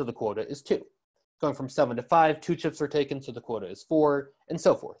taken, so the quota is 2. Going from 7 to 5, 2 chips were taken, so the quota is 4, and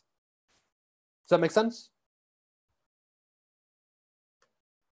so forth. Does that make sense?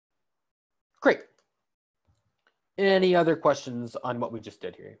 Great. Any other questions on what we just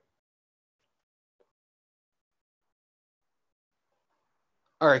did here?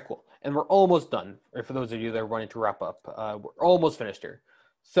 All right, cool. And we're almost done. Or for those of you that are wanting to wrap up, we're almost finished here.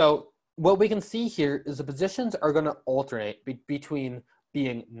 So what we can see here is the positions are going to alternate between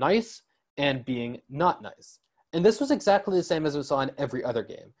being nice and being not nice. And this was exactly the same as we saw in every other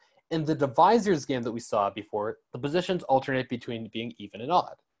game. In the divisors game that we saw before, the positions alternate between being even and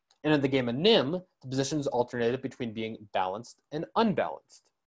odd. And in the game of NIM, the positions alternated between being balanced and unbalanced.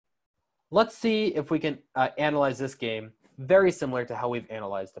 Let's see if we can analyze this game very similar to how we've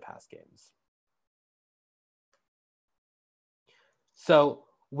analyzed the past games. So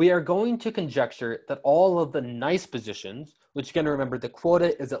we are going to conjecture that all of the nice positions, which again, remember the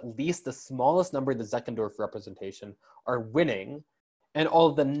quota is at least the smallest number in the Zeckendorf representation, are winning, and all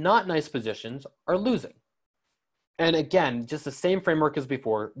of the not nice positions are losing. And again, just the same framework as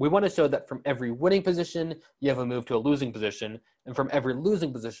before, we want to show that from every winning position, you have a move to a losing position, and from every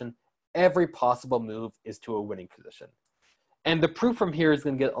losing position, every possible move is to a winning position. And the proof from here is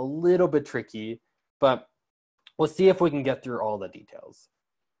going to get a little bit tricky, but we'll see if we can get through all the details.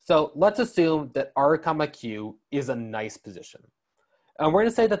 So let's assume that R comma Q is a nice position. And we're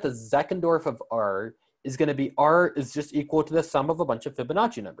going to say that the Zeckendorf of R is going to be R is just equal to the sum of a bunch of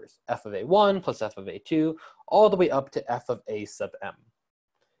Fibonacci numbers, f of a1 plus f of a2, all the way up to f of a sub m.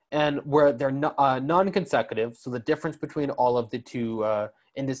 And where they're non-consecutive, so the difference between all of the two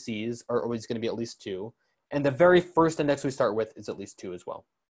indices are always going to be at least 2. And the very first index we start with is at least 2 as well.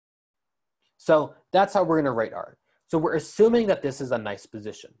 So that's how we're going to write R. So we're assuming that this is a nice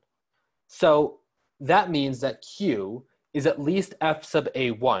position. So that means that Q is at least f sub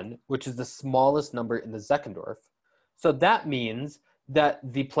a1, which is the smallest number in the Zeckendorf. So that means that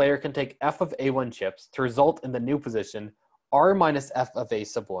the player can take f of a1 chips to result in the new position R minus f of a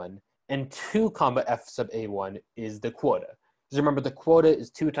sub 1, and 2 comma f sub a1 is the quota. Because remember, the quota is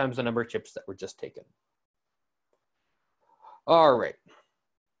 2 times the number of chips that were just taken. All right.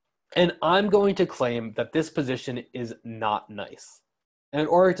 And I'm going to claim that this position is not nice. And in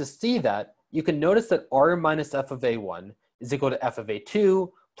order to see that, you can notice that R minus f of a1 is equal to f of a2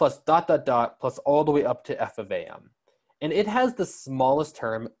 plus dot dot dot plus all the way up to f of am. And it has the smallest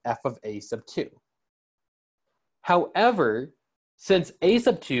term f of a sub 2. However, since a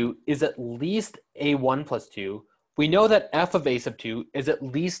sub 2 is at least a1 plus 2, we know that f of a sub 2 is at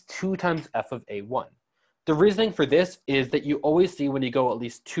least 2 times f of a1. The reasoning for this is that you always see when you go at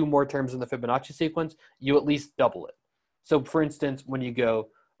least 2 more terms in the Fibonacci sequence, you at least double it. So for instance, when you go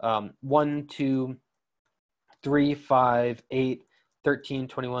 1, 2, 3, 5, 8, 13,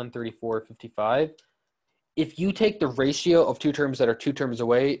 21, 34, 55, if you take the ratio of 2 terms that are 2 terms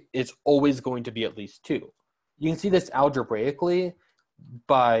away, it's always going to be at least 2. You can see this algebraically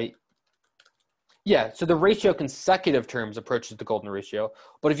by, so the ratio of consecutive terms approaches the golden ratio.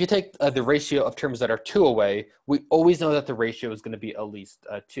 But if you take the ratio of terms that are 2 away, we always know that the ratio is going to be at least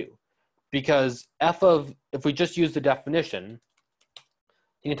 2. Because if we just use the definition,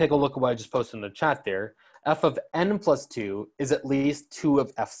 you can take a look at what I just posted in the chat there. F of n plus 2 is at least 2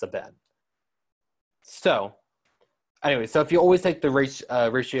 of f sub n. So anyway, so if you always take the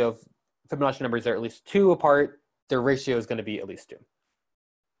ratio of Fibonacci numbers that are at least 2 apart, their ratio is going to be at least 2.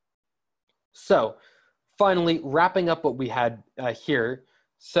 So finally, wrapping up what we had here.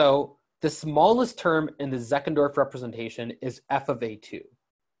 So the smallest term in the Zeckendorf representation is f of a2.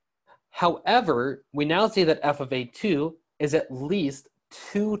 However, we now see that f of a2 is at least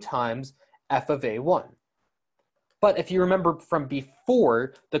 2 times f of a1. But if you remember from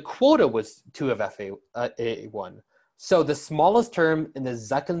before, the quota was 2 of a1. So the smallest term in the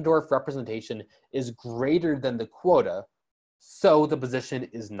Zeckendorf representation is greater than the quota, so the position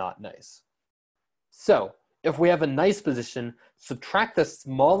is not nice. So if we have a nice position, subtract the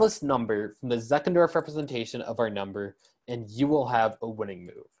smallest number from the Zeckendorf representation of our number, and you will have a winning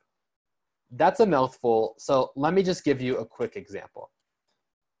move. That's a mouthful, so let me just give you a quick example.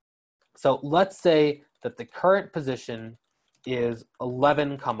 So let's say that the current position is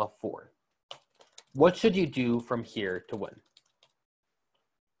 11, 4. What should you do from here to win?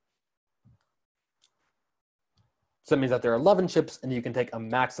 So that means that there are 11 chips and you can take a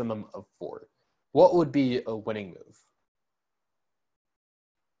maximum of 4. What would be a winning move?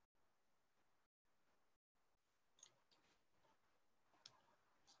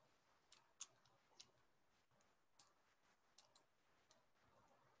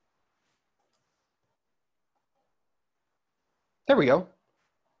 There we go.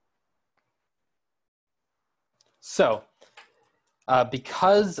 So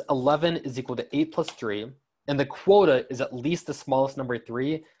because 11 is equal to 8 plus 3, and the quota is at least the smallest number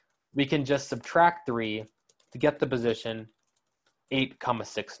 3, we can just subtract 3 to get the position 8,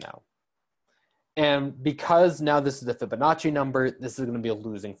 6 now. And because now this is a Fibonacci number, this is going to be a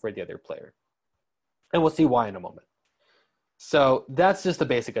losing for the other player. And we'll see why in a moment. So that's just the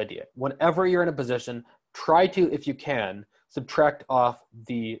basic idea. Whenever you're in a position, try to, if you can, subtract off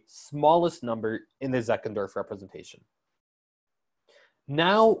the smallest number in the Zeckendorf representation.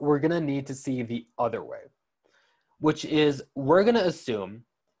 Now we're going to need to see the other way, which is we're going to assume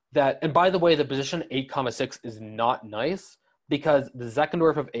that, and by the way, the position 8, 6 is not nice because the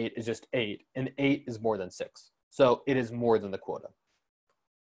Zeckendorf of 8 is just 8, and 8 is more than 6. So it is more than the quota.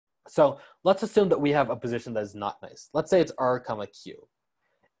 So let's assume that we have a position that is not nice. Let's say it's r, q.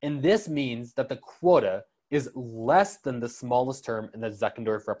 And this means that the quota is less than the smallest term in the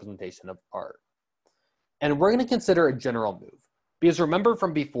Zeckendorf representation of r. And we're going to consider a general move. Because remember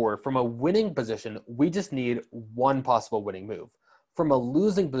from before, from a winning position, we just need one possible winning move. From a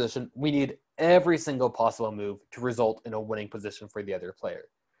losing position, we need every single possible move to result in a winning position for the other player.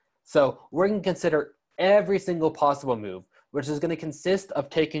 So we're going to consider every single possible move, which is going to consist of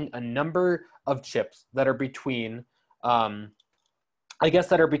taking a number of chips that are between, that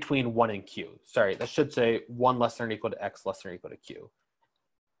are between 1 and q. Sorry, that should say 1 less than or equal to x less than or equal to q.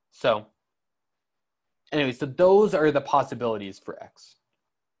 So anyway, so those are the possibilities for x.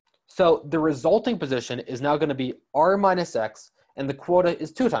 So the resulting position is now going to be r minus x, and the quota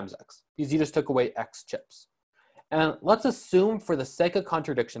is 2 times x, because you just took away x chips. And let's assume, for the sake of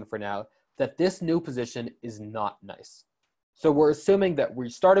contradiction for now, that this new position is not nice. So we're assuming that we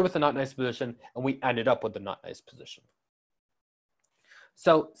started with a not nice position, and we ended up with a not nice position.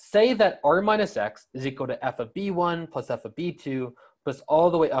 So say that r minus x is equal to f of b1 plus f of b2 plus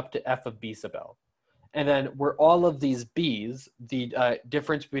all the way up to f of b sub l. And then where all of these b's, the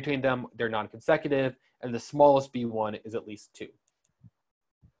difference between them, they're non-consecutive, and the smallest b1 is at least 2.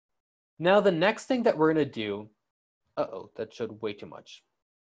 Now the next thing that we're going to do, that showed way too much.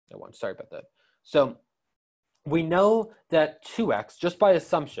 Sorry about that. So we know that 2x, just by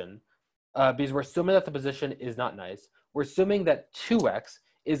assumption, because we're assuming that the position is not nice, we're assuming that 2x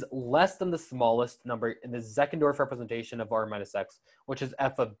is less than the smallest number in the Zeckendorf representation of r minus x, which is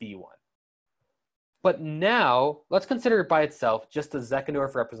f of b1. But now, let's consider it by itself just the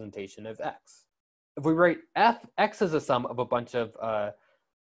Zeckendorf representation of x. if we write x as a sum of a bunch of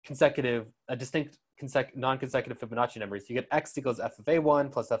distinct non-consecutive Fibonacci numbers, you get x equals f of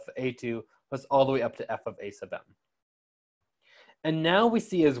a1 plus f of a2 plus all the way up to f of a sub m. And now we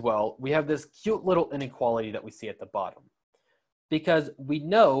see as well, we have this cute little inequality that we see at the bottom, because we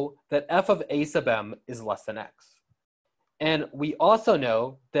know that f of a sub m is less than x. And we also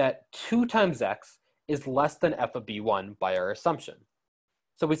know that 2 times x is less than f of b1 by our assumption.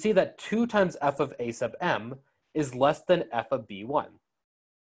 So we see that 2 times f of a sub m is less than f of b1.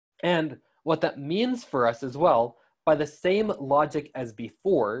 And what that means for us as well, by the same logic as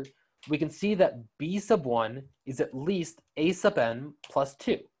before, we can see that b sub 1 is at least a sub n plus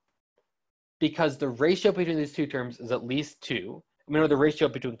 2. Because the ratio between these two terms is at least 2. We know the ratio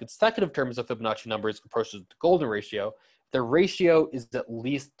between consecutive terms of Fibonacci numbers approaches the golden ratio. The ratio is at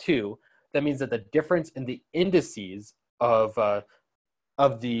least 2. That means that the difference in the indices of the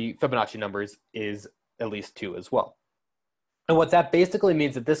Fibonacci numbers is at least 2 as well. And what that basically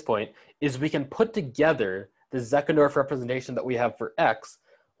means at this point is we can put together the Zeckendorf representation that we have for x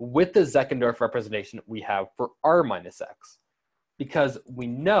with the Zeckendorf representation we have for r minus x. Because we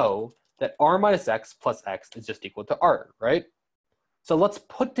know that r minus x plus x is just equal to r, right? So let's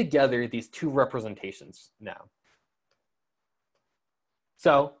put together these two representations now.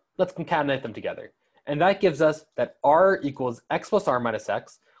 So let's concatenate them together. And that gives us that r equals x plus r minus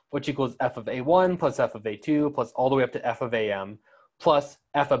x, which equals f of a1 plus f of a2 plus all the way up to f of am plus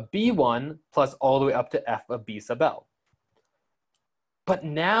f of b1 plus all the way up to f of b sub l. But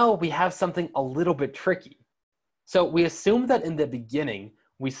now we have something a little bit tricky. So we assumed that in the beginning,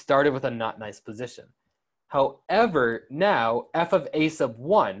 we started with a not nice position. However, now f of a sub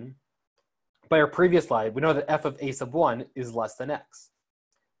 1, by our previous slide, we know that f of a sub 1 is less than x.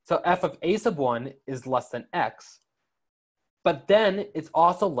 So f of a sub 1 is less than x, but then it's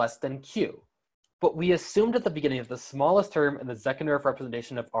also less than q. But we assumed at the beginning that the smallest term in the Zeckendorf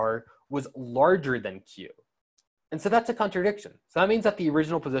representation of r was larger than q. And so that's a contradiction. So that means that the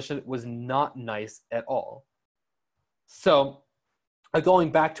original position was not nice at all. So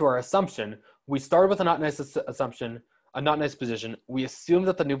going back to our assumption, we started with a not nice assumption, a not nice position. We assumed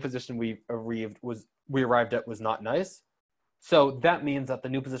that the new position we arrived at was not nice. So that means that the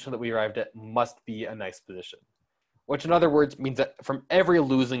new position that we arrived at must be a nice position, which in other words means that from every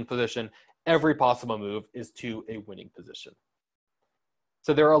losing position, every possible move is to a winning position.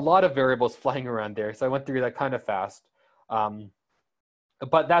 So there are a lot of variables flying around there. So I went through that kind of fast,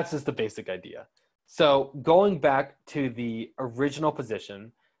 but that's just the basic idea. So going back to the original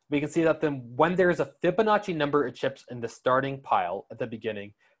position, we can see that then when there's a Fibonacci number of chips in the starting pile at the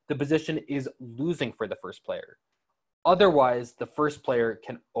beginning, the position is losing for the first player. Otherwise, the first player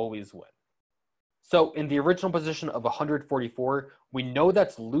can always win. So in the original position of 144, we know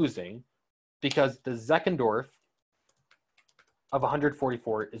that's losing because the Zeckendorf of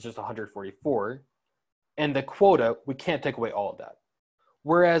 144 is just 144. And the quota, we can't take away all of that.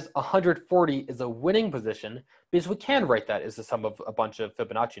 Whereas 140 is a winning position because we can write that as the sum of a bunch of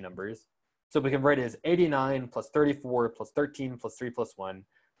Fibonacci numbers. So we can write it as 89 plus 34 plus 13 plus 3 plus 1.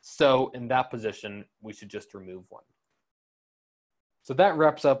 So in that position, we should just remove 1. So that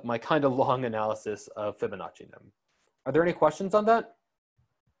wraps up my kind of long analysis of Fibonacci num. Are there any questions on that?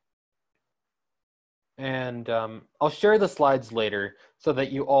 And I'll share the slides later so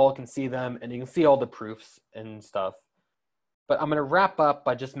that you all can see them and you can see all the proofs and stuff. But I'm going to wrap up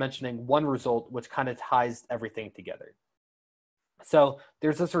by just mentioning one result which kind of ties everything together. So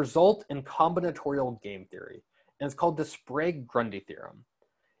there's this result in combinatorial game theory, and it's called the Sprague-Grundy theorem.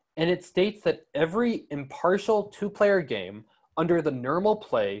 And it states that every impartial two-player game under the normal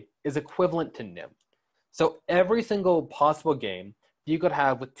play is equivalent to nim. So every single possible game you could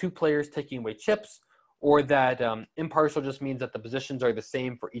have with two players taking away chips, or that impartial just means that the positions are the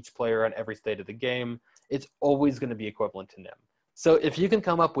same for each player on every state of the game, it's always going to be equivalent to nim. So if you can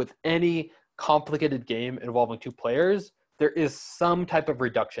come up with any complicated game involving two players, there is some type of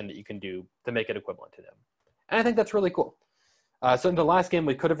reduction that you can do to make it equivalent to nim. And I think that's really cool. So in the last game,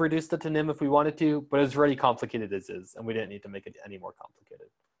 we could have reduced it to nim if we wanted to, but it's already complicated as is, and we didn't need to make it any more complicated.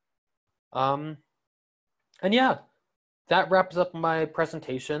 And yeah, that wraps up my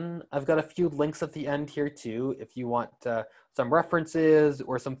presentation. I've got a few links at the end here too, if you want some references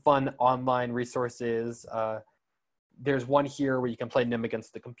or some fun online resources. There's one here where you can play nim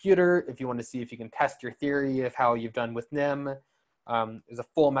against the computer if you want to see if you can test your theory of how you've done with nim. There's a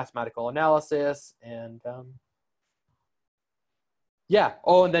full mathematical analysis, and yeah.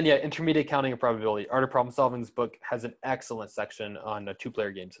 Oh, and then yeah, intermediate counting and probability. Art of Problem Solving's book has an excellent section on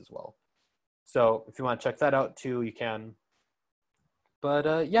two-player games as well. So if you want to check that out too, you can.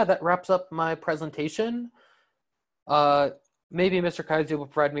 But yeah, that wraps up my presentation. Maybe Mr. Kaiser will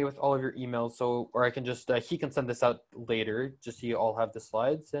provide me with all of your emails, or I can just he can send this out later, just so you all have the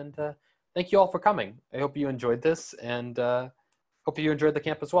slides. And thank you all for coming. I hope you enjoyed this, and hope you enjoyed the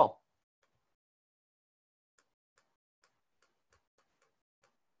camp as well.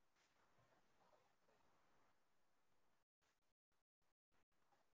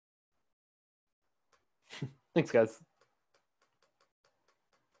 Thanks, guys.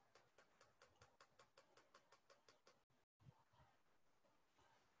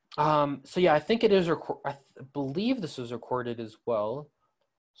 So yeah, I think it is I believe this was recorded as well.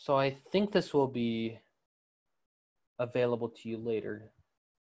 So I think this will be available to you later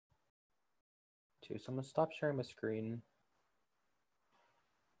too. So I'm gonna stop sharing my screen.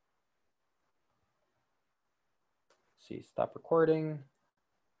 Let's see, stop recording.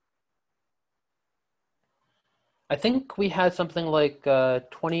 I think we had something like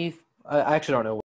 20, I actually don't know